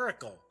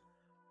hysterical.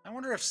 I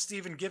wonder if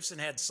Stephen Gibson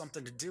had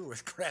something to do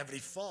with Gravity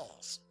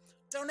Falls.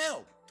 Don't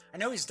know. I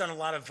know he's done a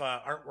lot of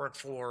artwork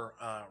for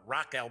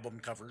rock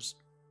album covers.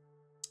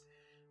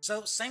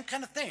 So same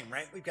kind of thing,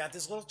 right? We've got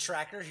this little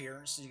tracker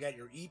here. So you got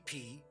your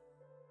EP,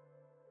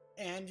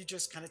 and you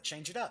just kind of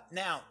change it up.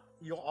 Now,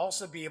 you'll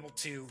also be able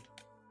to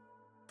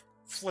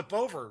flip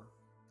over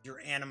your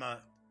anima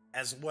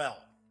as well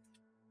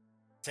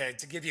to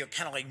give you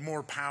kind of like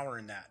more power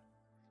in that.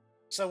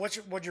 So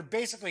what you're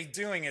basically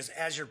doing is,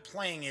 as you're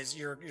playing, is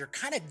you're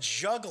kind of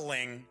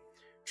juggling,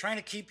 trying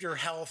to keep your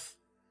health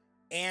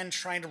and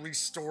trying to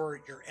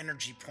restore your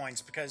energy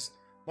points, because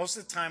Most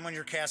of the time when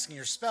you're casting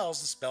your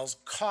spells, the spells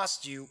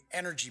cost you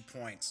energy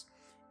points.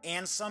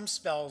 And some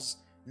spells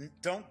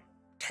don't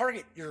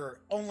target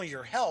only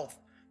your health,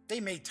 they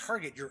may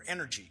target your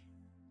energy.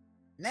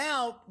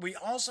 Now, we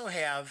also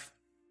have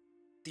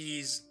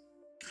these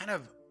kind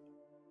of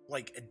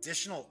like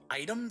additional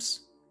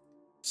items.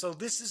 So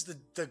this is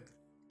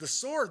the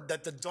sword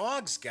that the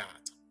dogs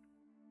got.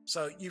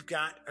 So you've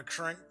got a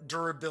current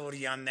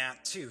durability on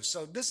that too.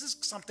 So this is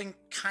something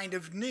kind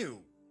of new.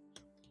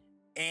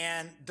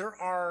 And there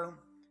are,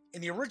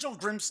 in the original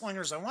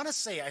Grimslingers, I want to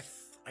say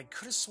I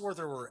could have swore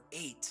there were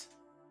 8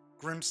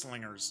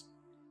 Grimslingers.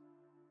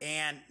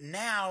 And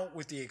now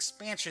with the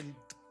expansion,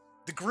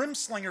 the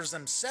Grimslingers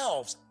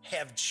themselves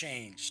have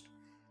changed.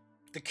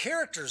 The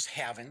characters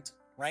haven't,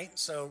 right?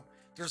 So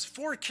there's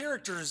 4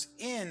 characters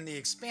in the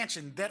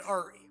expansion that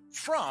are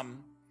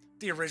from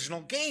the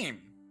original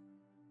game.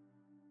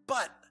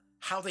 But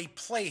how they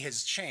play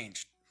has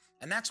changed.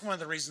 And that's one of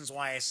the reasons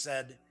why I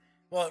said,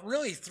 well, it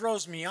really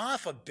throws me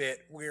off a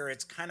bit where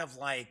it's kind of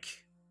like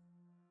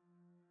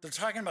they're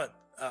talking about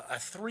a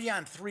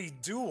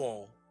 3-on-3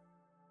 duel,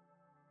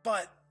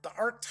 but the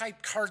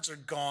archetype cards are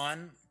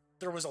gone.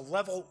 There was a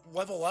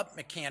level up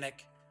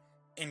mechanic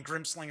in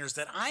Grimslingers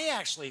that I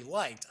actually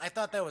liked. I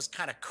thought that was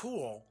kind of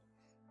cool.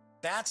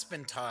 That's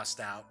been tossed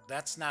out.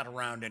 That's not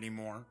around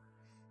anymore.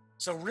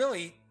 So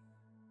really,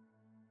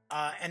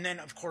 and then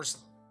of course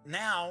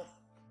now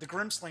the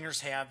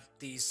Grimslingers have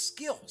these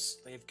skills.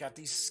 They've got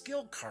these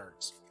skill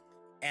cards,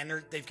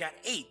 and they've got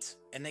 8,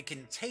 and they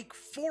can take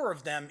 4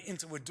 of them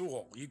into a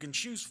duel. You can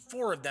choose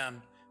 4 of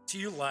them to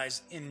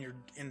utilize in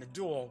the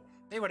duel.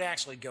 They would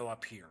actually go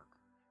up here,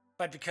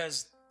 but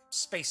because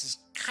space is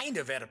kind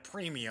of at a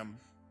premium,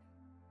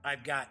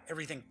 I've got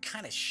everything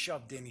kind of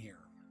shoved in here.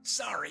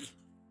 Sorry.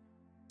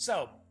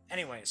 So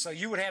anyway, so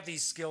you would have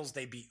these skills,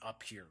 they'd be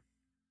up here.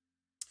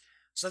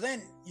 So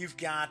then you've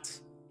got,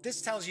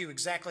 this tells you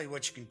exactly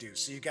what you can do.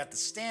 So you've got the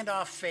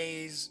standoff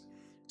phase.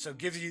 So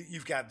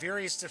you've got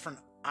various different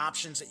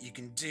options that you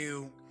can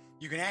do.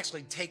 You can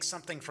actually take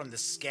something from the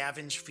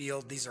scavenge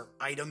field. These are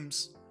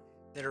items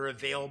that are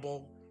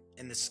available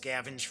in the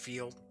scavenge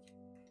field.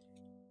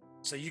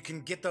 So you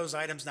can get those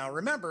items. Now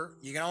remember,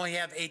 you can only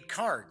have 8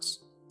 cards.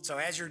 So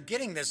as you're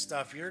getting this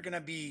stuff, you're going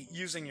to be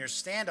using your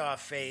standoff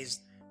phase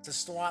to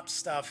swap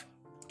stuff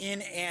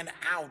in and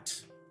out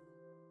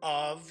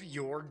of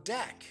your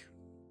deck,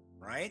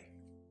 right?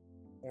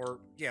 Or,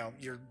 you know,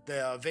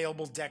 the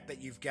available deck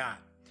that you've got.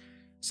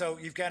 So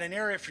you've got an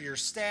area for your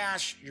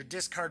stash, your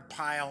discard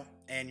pile,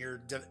 and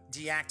your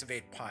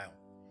deactivate pile.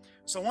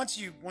 So once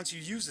you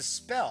use a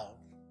spell,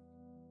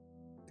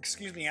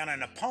 on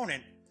an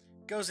opponent,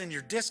 it goes in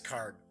your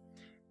discard,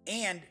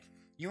 and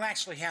you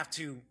actually have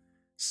to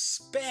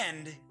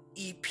spend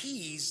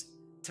EPs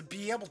to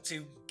be able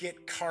to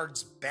get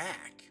cards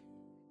back.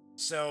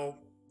 So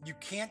you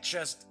can't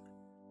just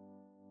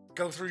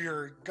go through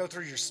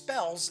your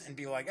spells and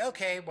be like,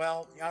 okay,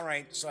 well, all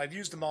right, so I've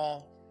used them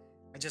all.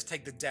 I just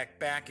take the deck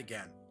back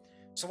again.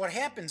 So what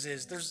happens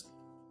is there's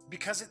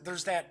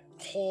that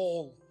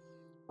whole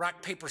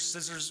rock, paper,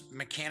 scissors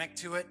mechanic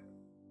to it,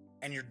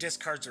 and your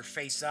discards are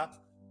face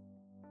up.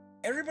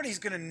 Everybody's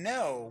gonna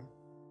know,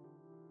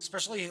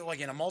 especially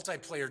like in a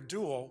multiplayer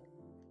duel,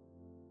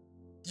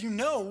 you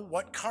know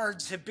what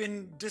cards have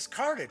been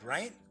discarded,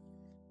 right?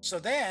 So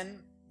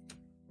then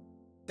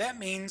that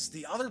means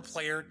the other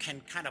player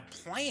can kind of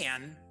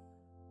plan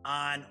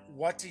on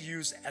what to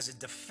use as a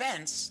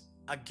defense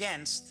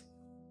against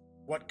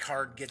what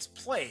card gets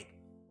played.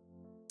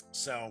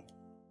 So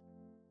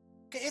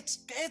it's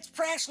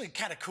actually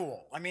kind of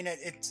cool. I mean,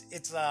 it's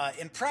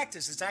in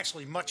practice, it's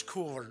actually much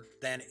cooler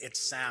than it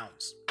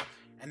sounds.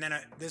 And then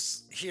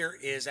this here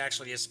is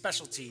actually a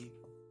specialty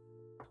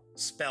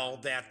spell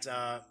that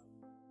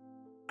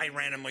I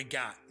randomly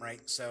got,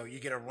 right? So you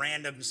get a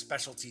random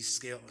specialty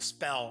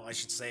spell, I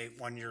should say,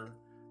 when you're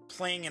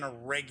playing in a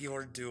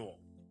regular duel.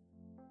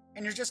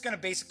 And you're just going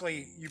to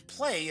basically, you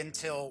play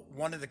until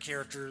one of the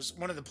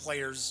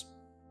players,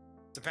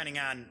 depending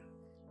on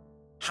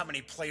how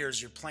many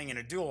players you're playing in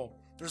a duel,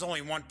 there's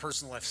only one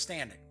person left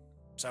standing.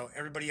 So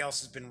everybody else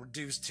has been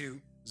reduced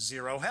to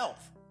 0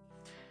 health.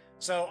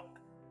 So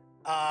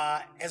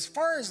as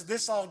far as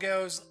this all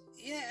goes,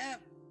 yeah,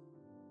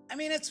 I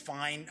mean, it's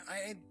fine.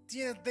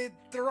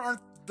 There aren't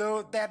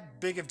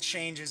that big of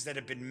changes that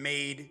have been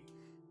made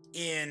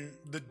in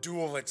the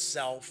duel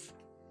itself.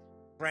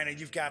 Granted,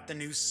 you've got the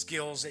new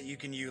skills that you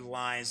can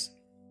utilize.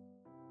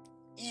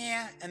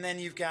 Yeah, and then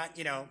you've got,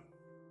 the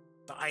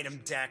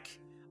item deck.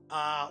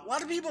 A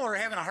lot of people are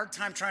having a hard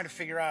time trying to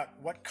figure out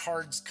what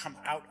cards come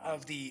out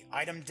of the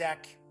item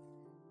deck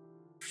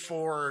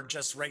for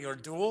just regular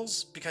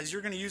duels, because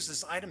you're going to use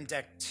this item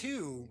deck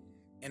too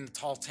in the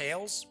Tall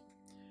Tales.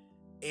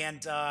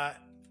 And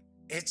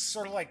it's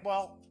sort of like,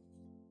 well,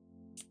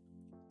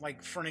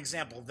 like for an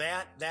example,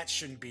 that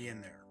shouldn't be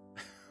in there.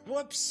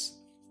 Whoops.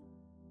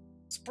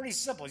 It's pretty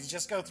simple. You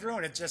just go through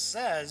and it just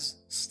says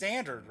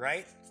standard,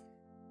 right?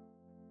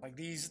 Like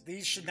these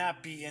should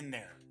not be in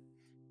there.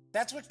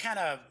 That's what kind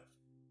of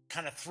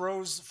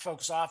throws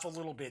folks off a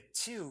little bit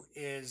too,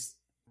 is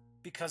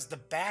because the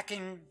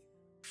backing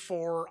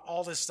for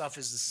all this stuff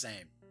is the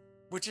same,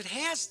 which it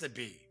has to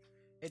be.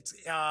 It's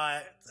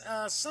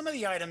some of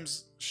the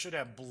items should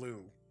have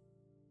blue.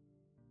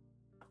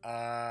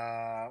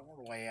 Where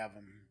do I have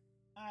them?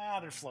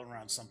 They're floating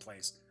around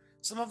someplace.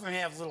 Some of them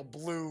have little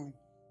blue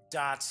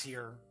dots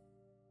here,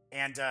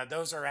 and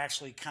those are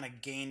actually kind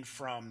of gained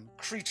from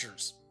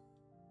creatures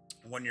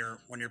when you're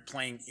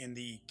playing in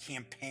the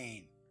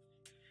campaign.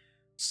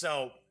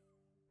 So,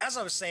 as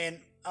I was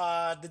saying,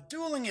 the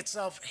dueling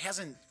itself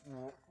hasn't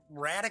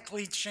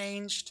radically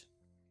changed.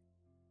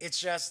 It's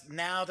just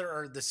now there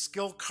are the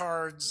skill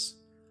cards.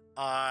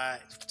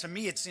 To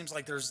me, it seems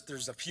like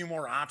there's a few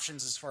more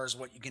options as far as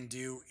what you can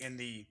do in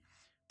the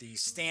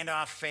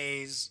standoff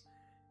phase,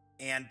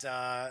 and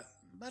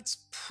that's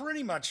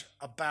pretty much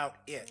about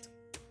it.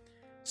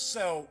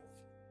 So,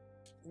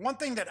 one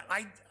thing that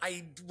I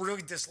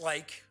really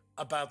dislike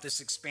about this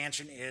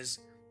expansion is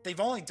they've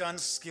only done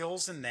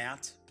skills in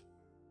that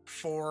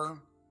for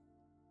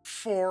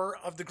 4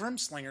 of the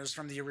Grimslingers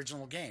from the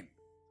original game.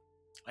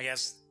 I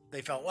guess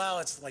they felt, well,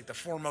 it's like the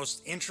 4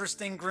 most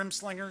interesting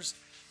Grimslingers.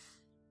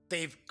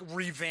 They've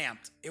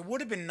revamped. It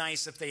would have been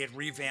nice if they had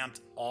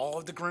revamped all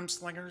of the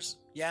Grimslingers.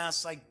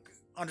 Yes, I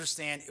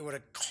understand it would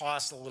have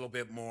cost a little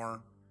bit more.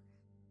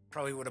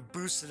 Probably would have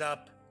boosted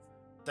up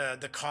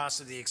the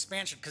cost of the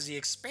expansion, because the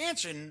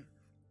expansion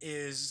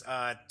is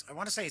I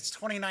want to say it's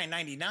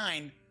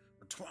 $29.99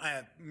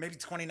 or maybe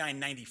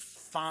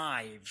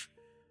 $29.95,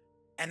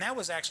 and that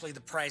was actually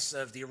the price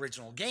of the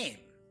original game.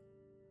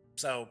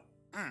 So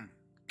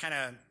kind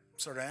of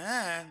sort of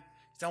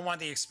don't want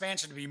the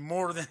expansion to be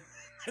more than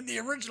the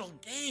original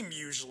game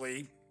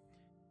usually.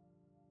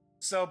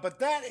 So, but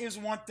that is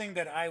one thing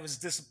that I was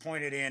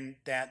disappointed in,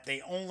 that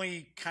they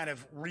only kind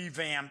of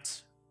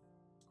revamped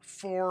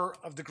 4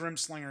 of the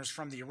Grimslingers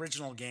from the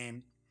original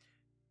game,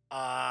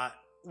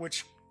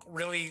 which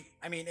really,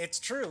 I mean, it's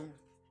true.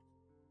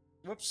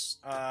 Whoops.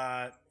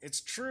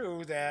 It's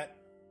true that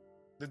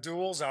the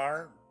duels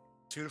are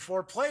 2 to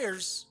 4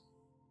 players,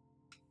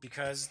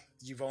 because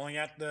you've only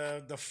got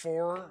the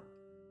 4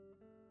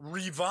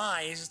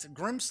 revised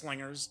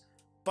Grimslingers,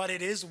 but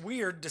it is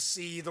weird to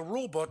see the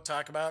rulebook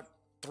talk about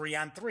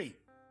 3-on-3.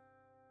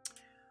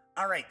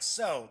 All right,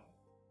 so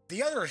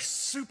the other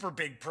super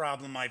big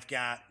problem I've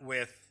got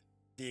with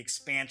the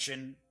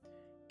expansion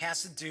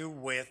has to do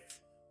with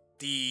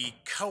the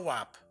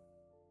co-op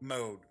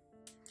mode.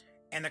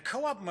 And the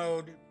co-op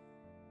mode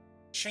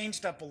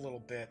changed up a little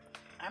bit.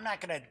 I'm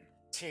not going to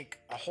take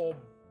a whole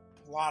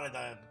lot of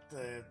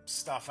the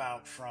stuff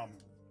out from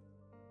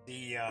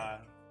the... all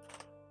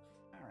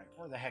right,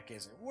 where the heck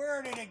is it?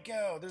 Where did it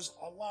go? There's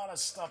a lot of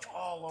stuff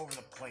all over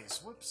the place.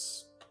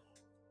 Whoops.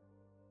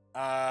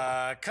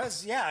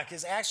 Because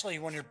actually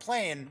when you're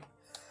playing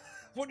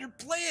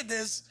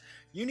this,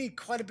 you need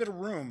quite a bit of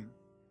room.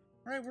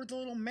 All right, where'd the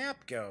little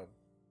map go?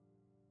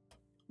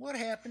 What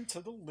happened to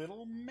the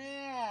little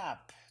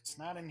map? It's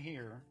not in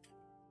here.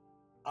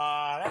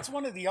 That's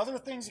one of the other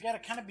things you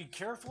got to kind of be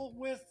careful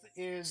with,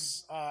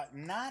 is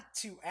not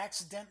to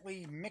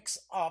accidentally mix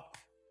up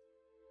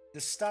the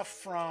stuff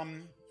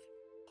from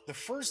the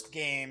first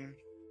game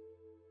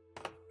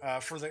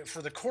for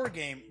the core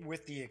game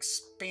with the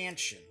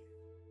expansion.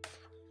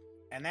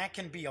 And that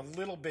can be a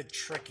little bit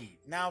tricky.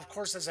 Now, of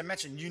course, as I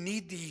mentioned, you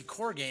need the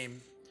core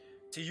game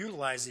to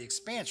utilize the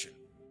expansion,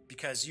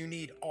 because you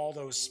need all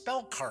those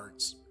spell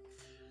cards,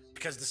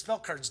 because the spell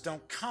cards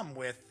don't come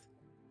with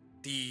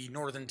the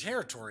Northern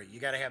Territory.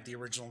 You got to have the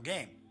original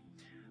game.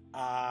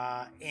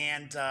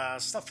 And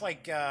stuff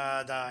like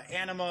the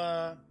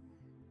anima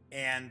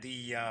and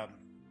the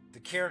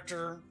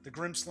character, the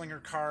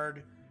Grimslinger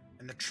card,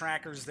 and the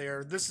trackers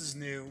there. This is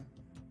new.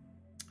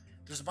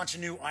 There's a bunch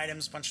of new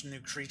items, a bunch of new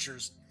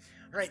creatures.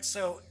 All right,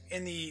 so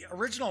in the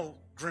original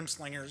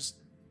Grimslingers,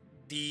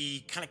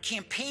 the kind of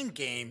campaign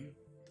game,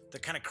 the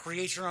kind of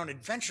create your own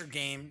adventure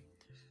game,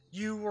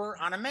 you were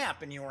on a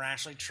map and you were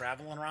actually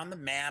traveling around the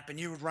map, and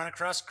you would run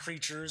across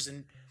creatures,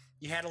 and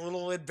you had a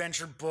little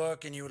adventure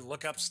book and you would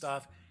look up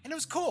stuff, and it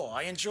was cool.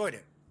 I enjoyed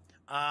it.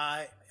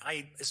 I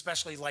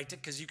especially liked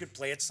it because you could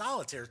play it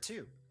solitaire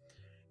too.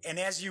 And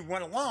as you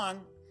went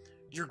along,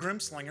 your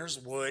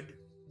Grimslingers would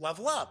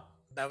level up.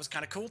 That was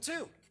kind of cool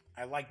too.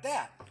 I liked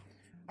that.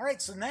 All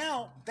right, so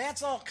now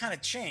that's all kind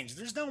of changed.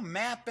 There's no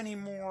map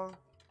anymore.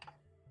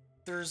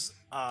 There's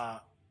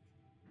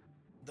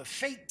the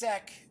Fate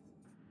deck,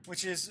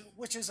 which is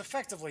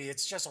effectively,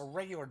 it's just a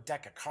regular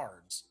deck of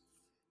cards.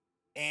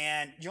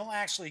 And you'll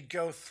actually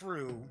go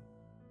through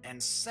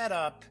and set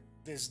up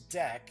this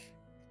deck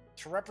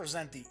to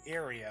represent the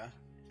area.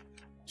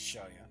 I'll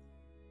show you.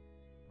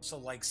 So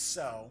like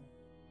so.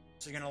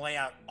 So you're going to lay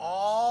out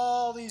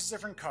all these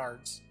different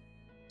cards.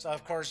 So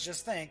of course,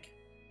 just take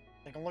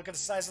a look at the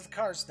size of the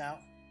cards now.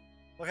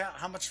 Look at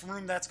how much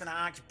room that's going to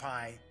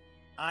occupy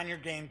on your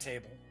game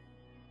table.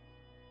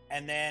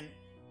 And then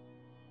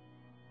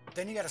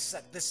you got to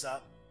set this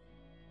up.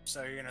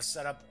 So you're going to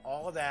set up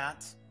all of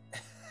that.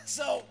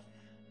 So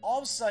all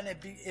of a sudden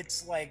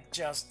it's like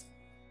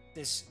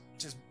this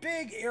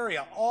big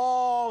area,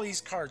 all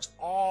these cards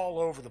all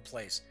over the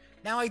place.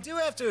 Now, I do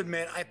have to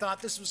admit, I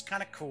thought this was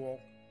kind of cool.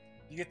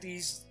 You get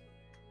these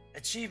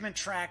achievement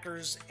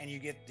trackers and you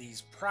get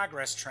these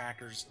progress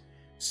trackers,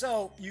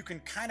 so you can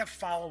kind of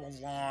follow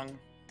along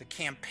the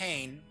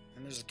campaign.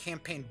 And there's a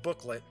campaign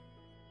booklet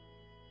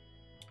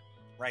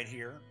right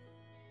here,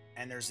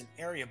 and there's an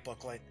area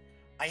booklet.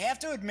 I have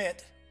to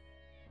admit,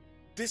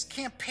 this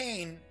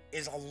campaign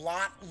is a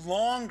lot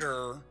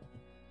longer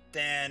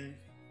than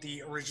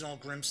the original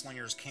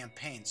Grimslingers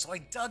campaign, so I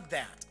dug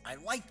that. I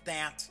like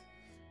that.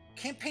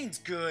 Campaign's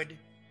good.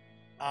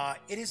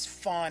 It is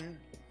fun.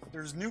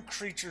 There's new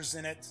creatures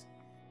in it.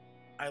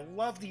 I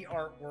love the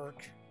artwork.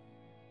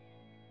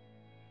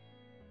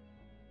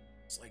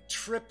 It's like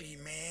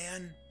trippy,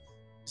 man.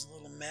 It's a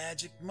little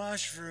magic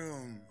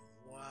mushroom.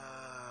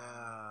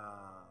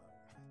 Wow.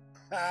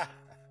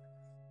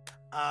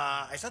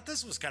 I thought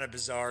this was kind of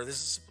bizarre.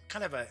 This is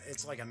kind of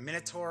it's like a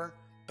minotaur,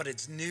 but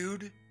it's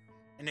nude.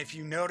 And if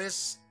you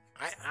notice,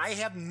 I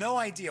have no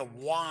idea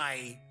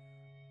why,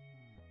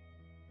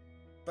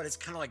 but it's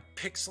kind of like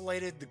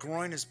pixelated. The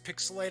groin is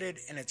pixelated,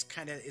 and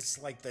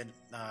it's like the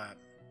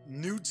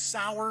nude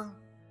sour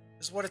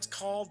is what it's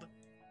called.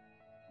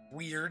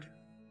 Weird.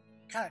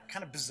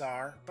 Kind of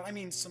bizarre, but I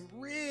mean, some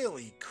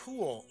really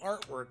cool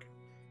artwork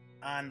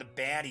on the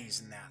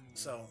baddies and that.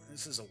 So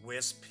this is a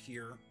wisp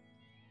here.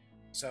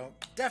 So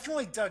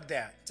definitely dug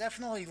that.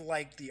 Definitely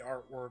liked the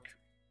artwork.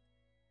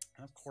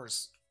 And of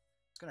course,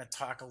 I'm going to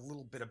talk a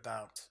little bit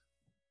about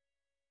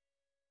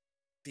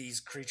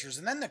these creatures,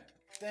 and then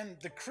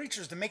the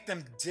creatures, to make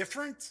them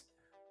different.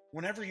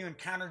 Whenever you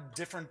encounter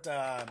different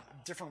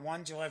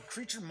ones, you'll have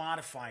creature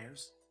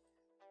modifiers.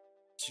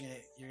 So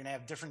you're going to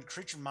have different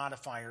creature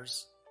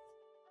modifiers.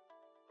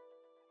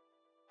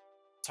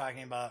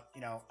 Talking about,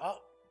 you know,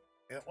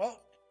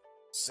 well,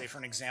 say for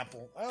an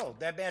example, oh,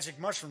 that magic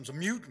mushroom's a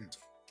mutant.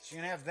 So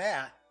you're going to have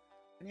that.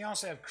 And you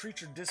also have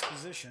creature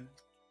disposition.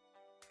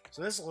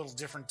 So this is a little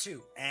different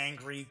too.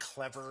 Angry,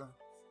 clever,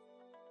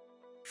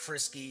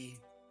 frisky,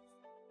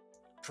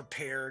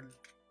 prepared.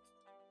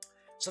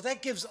 So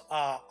that gives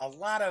a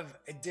lot of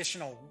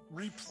additional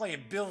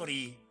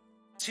replayability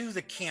to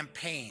the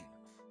campaign,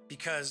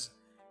 because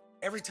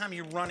every time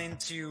you run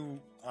into,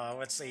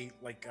 let's say,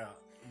 like a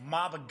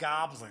mob of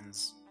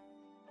goblins,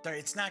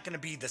 it's not going to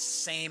be the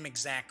same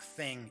exact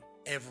thing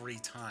every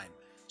time.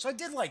 So I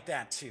did like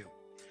that too.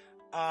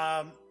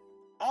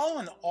 All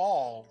in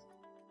all,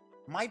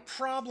 my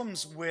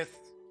problems with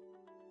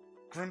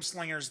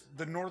Grimslingers,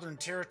 the Northern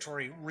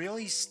Territory,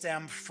 really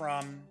stem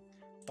from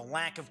the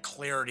lack of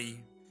clarity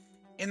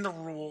in the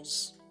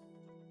rules,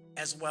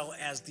 as well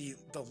as the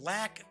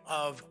lack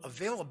of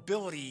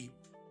availability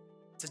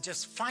to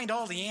just find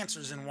all the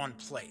answers in one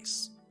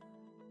place.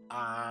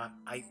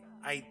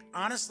 I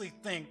honestly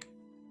think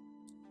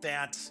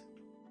that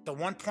the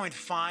 1.5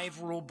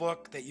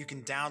 rulebook that you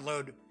can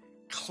download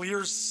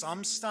clears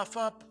some stuff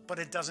up, but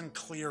it doesn't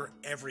clear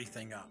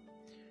everything up.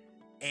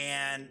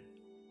 And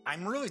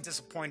I'm really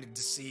disappointed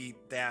to see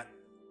that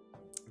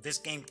this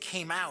game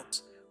came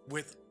out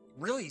with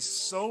really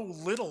so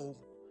little,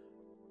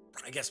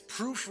 I guess,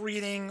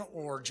 proofreading,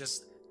 or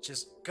just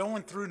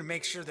going through to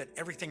make sure that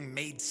everything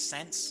made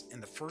sense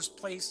in the first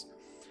place,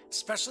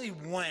 especially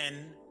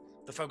when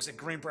the folks at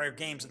Greenbrier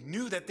Games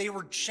knew that they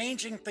were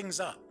changing things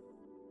up.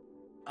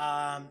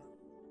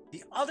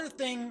 The other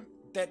thing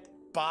that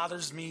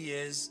bothers me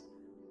is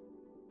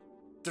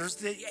there's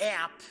the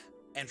app,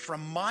 and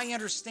from my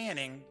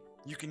understanding,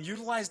 you can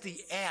utilize the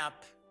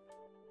app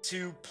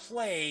to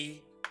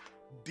play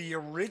the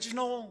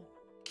original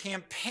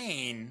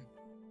campaign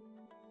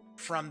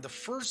from the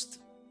first,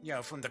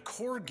 from the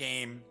core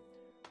game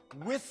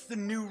with the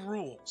new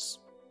rules.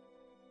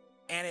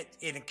 And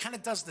it kind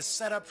of does the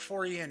setup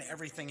for you and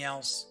everything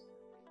else.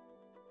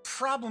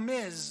 Problem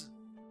is,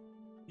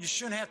 you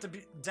shouldn't have to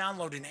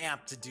download an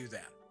app to do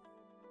that,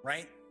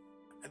 right?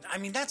 I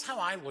mean, that's how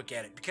I look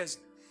at it, because,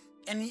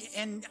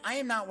 and I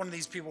am not one of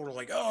these people who are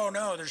like, oh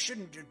no, there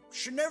should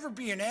never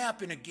be an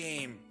app in a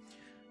game.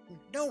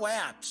 No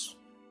apps.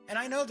 And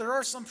I know there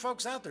are some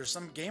folks out there,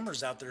 some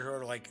gamers out there who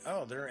are like,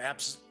 oh, they're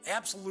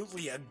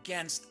absolutely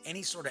against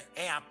any sort of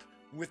app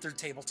with their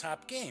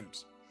tabletop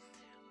games.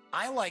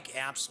 I like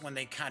apps when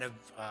they kind of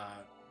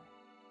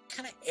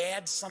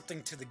add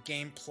something to the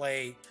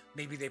gameplay.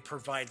 Maybe they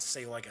provide,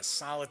 say, like a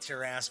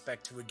solitaire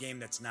aspect to a game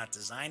that's not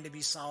designed to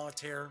be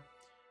solitaire.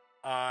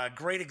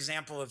 Great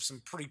example of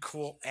some pretty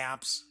cool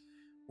apps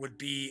would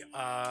be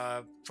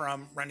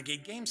from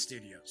Renegade Game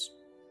Studios.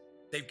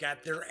 They've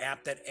got their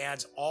app that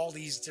adds all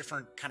these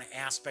different kind of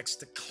aspects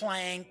to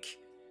Clank,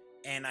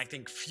 and I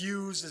think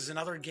Fuse is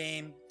another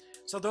game.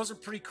 So those are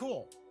pretty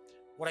cool.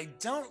 What I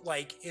don't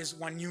like is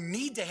when you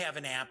need to have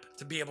an app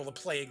to be able to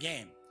play a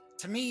game.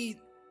 To me,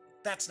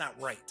 that's not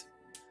right.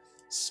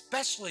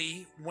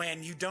 Especially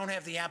when you don't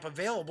have the app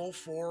available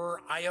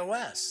for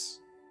iOS.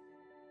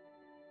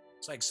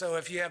 It's like, so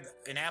if you have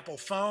an Apple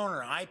phone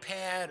or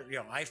iPad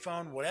or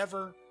iPhone,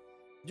 whatever,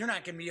 you're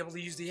not going to be able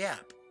to use the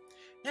app.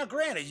 Now,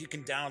 granted, you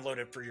can download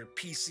it for your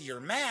PC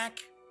or Mac,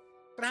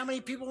 but how many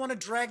people want to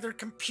drag their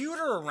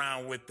computer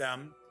around with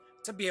them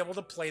to be able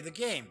to play the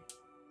game?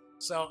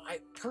 So I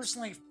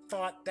personally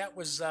thought that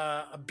was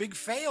a big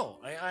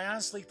fail. I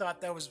honestly thought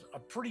that was a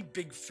pretty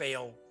big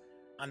fail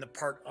on the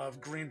part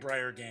of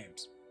Greenbrier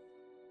Games.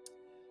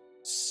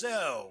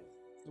 So,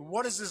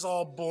 what does this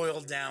all boil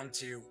down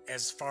to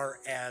as far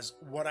as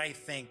what I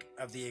think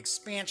of the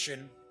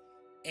expansion,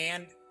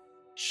 and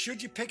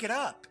should you pick it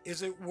up?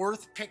 Is it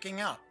worth picking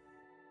up?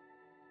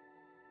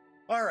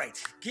 All right,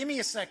 give me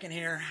a second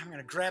here. I'm going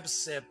to grab a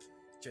sip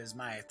because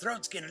my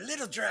throat's getting a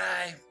little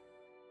dry.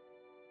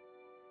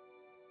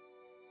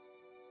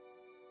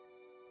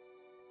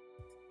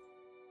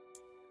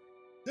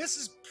 This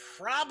is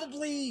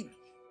probably,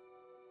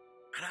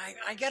 and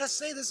I gotta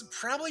say, this is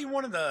probably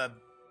one of the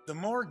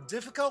more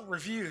difficult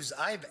reviews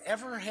I've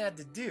ever had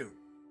to do.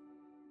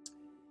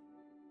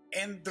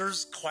 And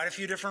there's quite a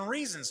few different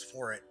reasons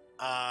for it.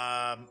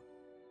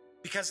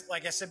 Because,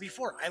 like I said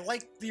before, I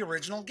liked the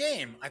original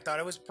game. I thought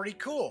it was pretty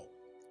cool.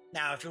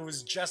 Now, if it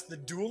was just the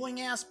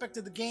dueling aspect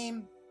of the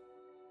game,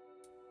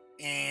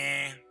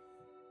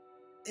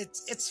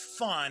 it's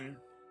fun,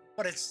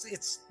 but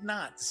it's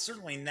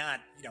certainly not,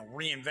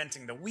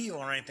 reinventing the wheel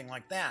or anything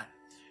like that.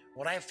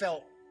 What I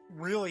felt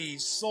really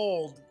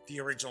sold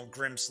the original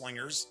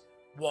Grimslingers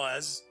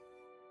was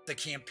the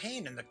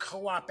campaign and the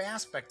co-op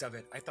aspect of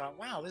it. I thought,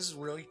 wow, this is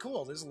really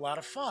cool. This is a lot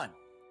of fun.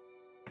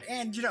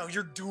 And,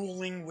 you're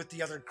dueling with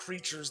the other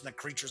creatures, and the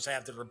creatures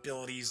have their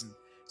abilities and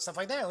stuff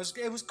like that.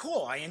 It was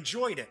cool. I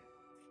enjoyed it.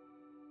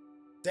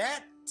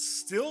 That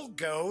still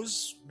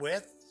goes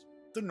with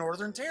the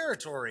Northern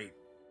Territory.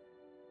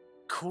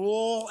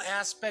 Cool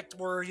aspect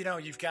where,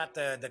 you've got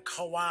the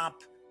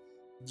co-op,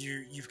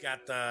 you've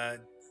got the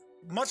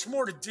much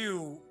more to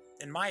do,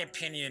 in my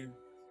opinion,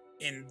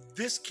 in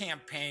this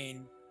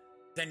campaign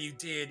than you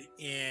did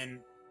in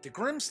the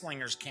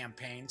Grimslingers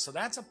campaign, so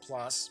that's a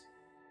plus.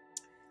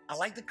 I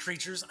like the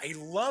creatures. I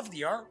love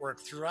the artwork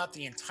throughout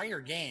the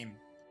entire game.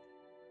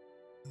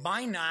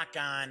 My knock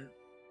on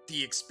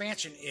the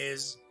expansion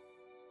is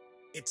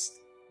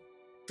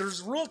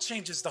there's rule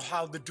changes to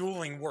how the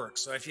dueling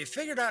works. So if you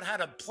figured out how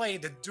to play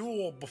the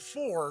duel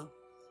before,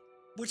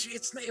 which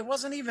it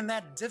wasn't even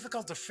that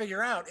difficult to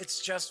figure out,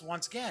 it's just,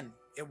 once again,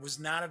 it was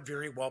not a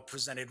very well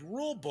presented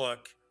rule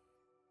book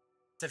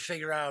to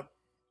figure out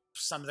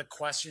some of the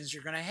questions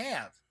you're going to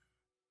have.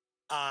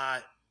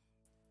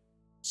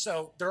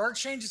 So there are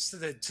changes to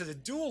the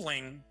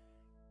dueling,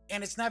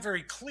 and it's not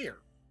very clear.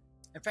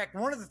 In fact,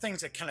 one of the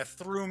things that kind of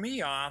threw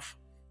me off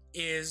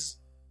is,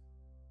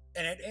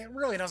 and it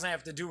really doesn't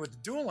have to do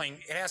with dueling,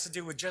 it has to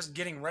do with just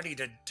getting ready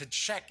to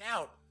check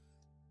out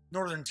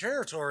Northern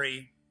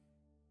Territory.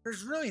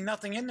 There's really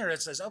nothing in there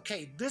that says,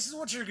 okay, this is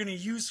what you're going to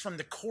use from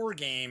the core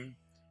game.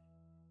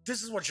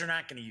 This is what you're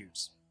not going to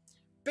use.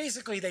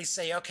 Basically, they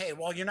say, okay,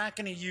 well, you're not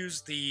going to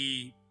use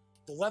the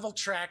level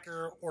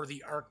tracker or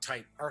the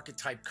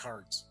archetype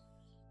cards.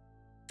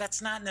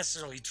 That's not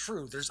necessarily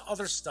true. There's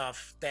other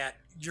stuff that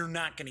you're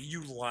not going to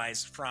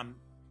utilize from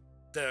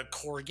the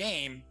core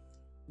game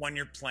when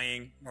you're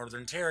playing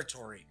Northern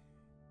Territory.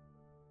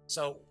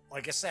 So,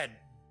 like I said,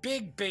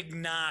 big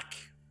knock,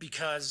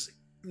 because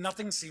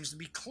nothing seems to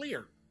be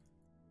clear.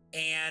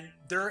 And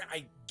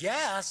I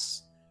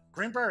guess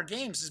Greenbrier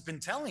Games has been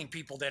telling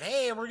people that,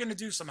 hey, we're going to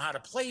do some how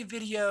to play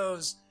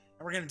videos,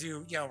 and we're going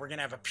to do, we're going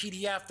to have a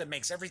PDF that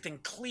makes everything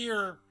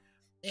clear,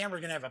 and we're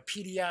going to have a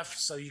PDF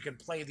so you can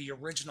play the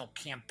original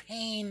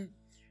campaign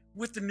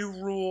with the new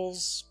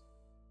rules,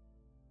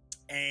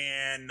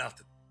 and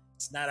nothing.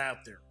 It's not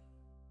out there.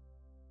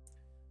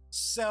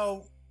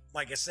 So,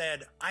 like I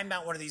said, I'm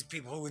not one of these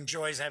people who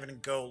enjoys having to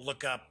go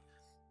look up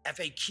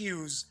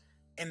FAQs,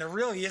 and there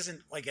really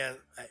isn't like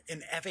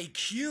an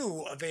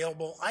FAQ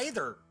available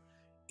either.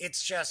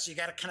 It's just, you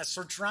got to kind of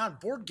search around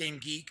Board Game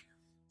Geek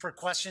for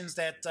questions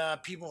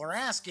that people are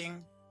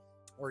asking,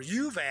 or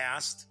you've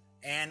asked,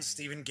 and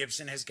Stephen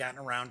Gibson has gotten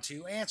around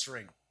to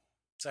answering.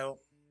 So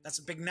that's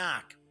a big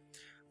knock.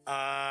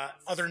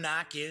 Other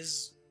knock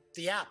is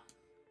the app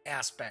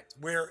aspect,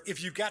 where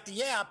if you've got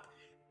the app,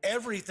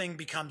 everything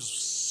becomes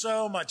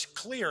so much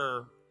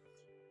clearer.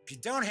 If you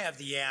don't have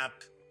the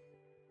app,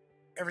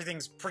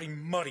 everything's pretty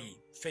muddy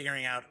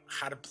figuring out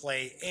how to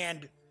play,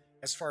 and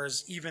as far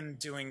as even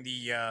doing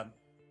the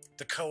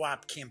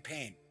co-op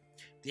campaign.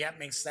 The app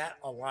makes that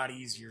a lot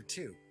easier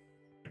too.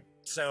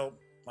 So,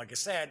 like I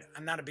said,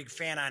 I'm not a big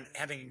fan on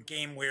having a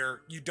game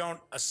where you don't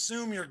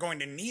assume you're going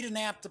to need an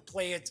app to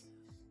play it,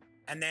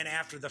 and then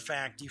after the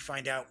fact you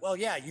find out, well,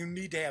 yeah, you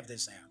need to have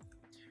this app.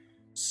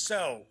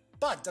 So,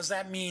 but does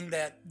that mean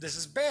that this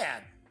is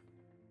bad?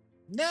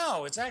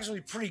 No, it's actually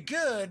pretty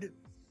good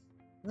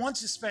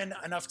once you spend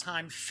enough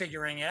time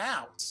figuring it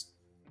out.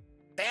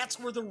 That's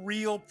where the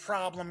real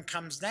problem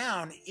comes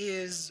down,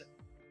 is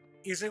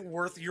it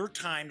worth your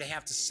time to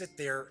have to sit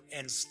there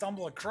and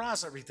stumble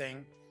across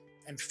everything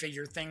and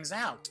figure things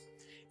out?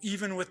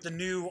 Even with the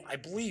new, I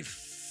believe,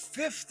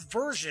 5th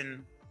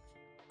version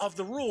of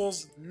the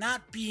rules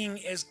not being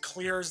as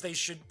clear as they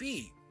should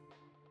be.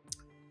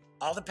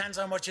 All depends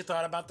on what you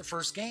thought about the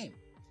first game.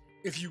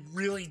 If you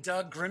really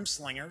dug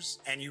Grimslingers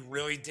and you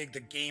really dig the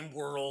game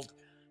world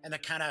and the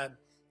kind of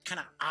kind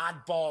of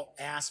oddball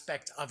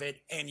aspect of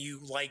it, and you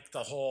like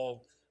the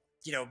whole,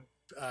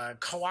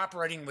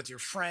 cooperating with your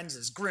friends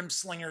as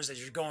Grimslingers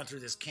as you're going through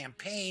this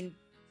campaign,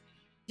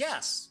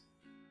 yes,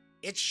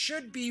 it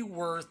should be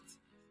worth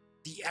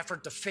the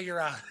effort to figure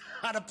out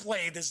how to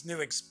play this new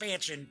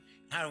expansion,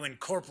 how to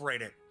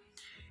incorporate it.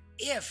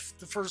 If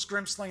the first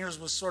Grimslingers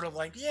was sort of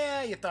like,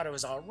 yeah, you thought it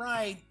was all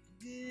right,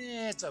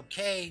 it's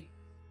okay,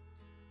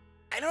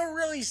 I don't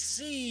really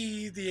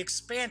see the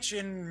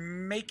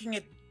expansion making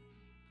it,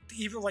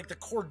 even like the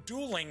core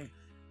dueling,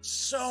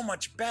 so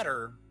much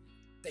better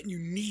that you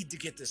need to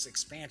get this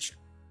expansion.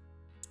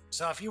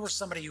 So if you were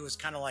somebody who was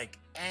kind of like,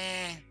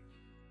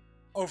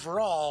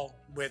 overall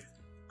with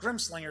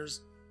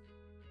Grimslingers,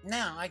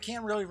 no, I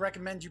can't really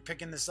recommend you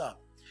picking this up.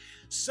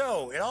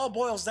 So it all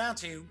boils down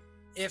to,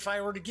 if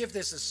I were to give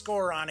this a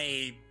score on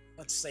a,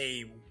 let's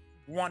say,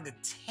 1 to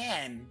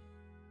 10,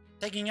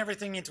 taking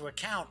everything into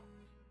account,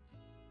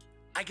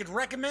 I could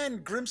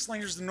recommend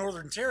Grimslingers the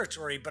Northern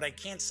Territory, but I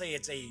can't say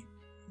it's a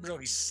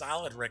really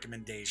solid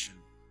recommendation.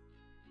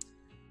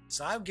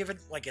 So I would give it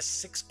like a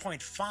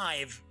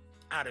 6.5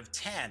 out of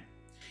 10.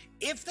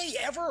 If they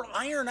ever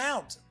iron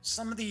out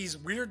some of these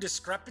weird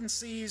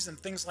discrepancies and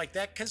things like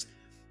that, because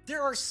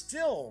there are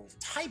still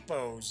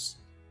typos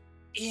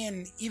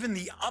in even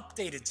the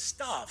updated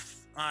stuff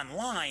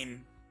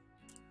online,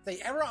 if they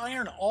ever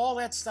iron all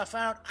that stuff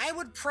out, I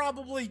would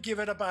probably give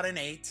it about an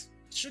 8.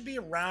 It should be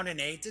around an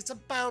 8. It's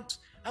about,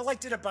 I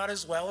liked it about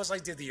as well as I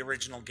did the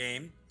original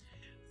game.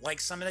 Like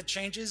some of the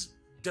changes,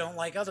 don't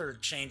like other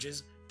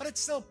changes, but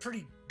it's still a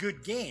pretty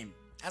good game.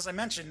 As I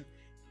mentioned,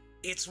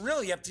 it's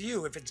really up to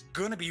you if it's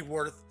going to be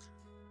worth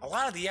a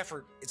lot of the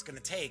effort it's going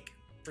to take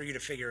for you to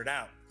figure it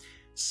out.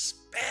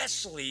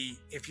 Especially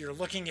if you're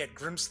looking at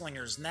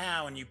Grimslingers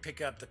now and you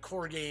pick up the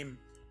core game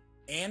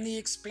and the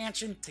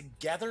expansion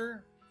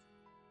together,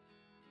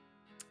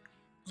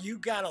 you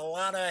got a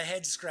lot of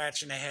head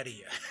scratching ahead of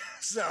you.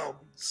 So,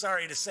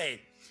 sorry to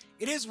say,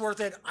 it is worth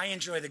it. I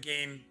enjoy the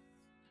game,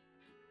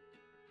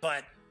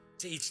 but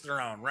to each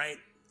their own, right?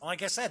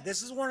 Like I said,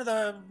 this is one of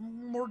the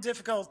more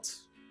difficult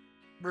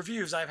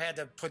reviews I've had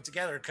to put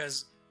together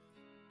because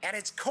at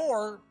its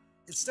core,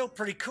 it's still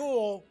pretty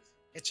cool.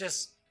 It's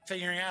just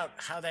figuring out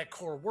how that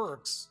core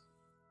works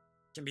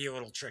can be a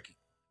little tricky.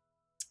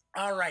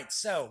 All right,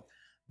 so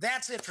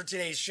that's it for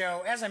today's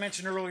show. As I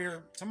mentioned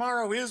earlier,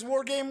 tomorrow is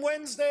War Game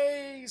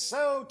Wednesday,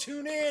 so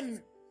tune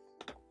in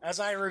as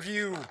I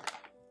review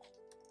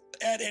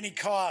At Any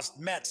Cost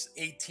Mets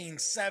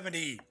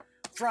 1870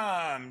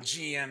 from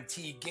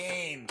GMT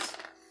Games.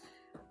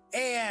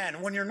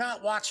 And when you're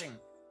not watching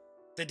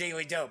The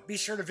Daily Dope, be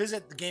sure to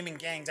visit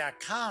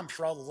thegaminggang.com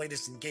for all the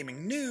latest in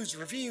gaming news,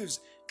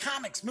 reviews,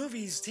 comics,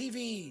 movies,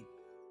 TV.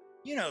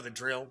 You know the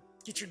drill.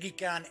 Get your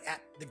geek on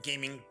at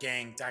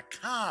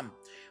thegaminggang.com.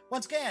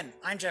 Once again,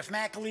 I'm Jeff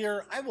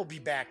McAleer. I will be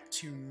back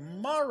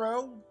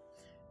tomorrow.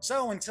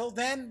 So until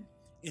then,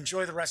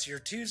 enjoy the rest of your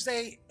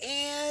Tuesday,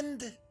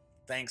 and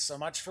thanks so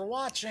much for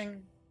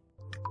watching.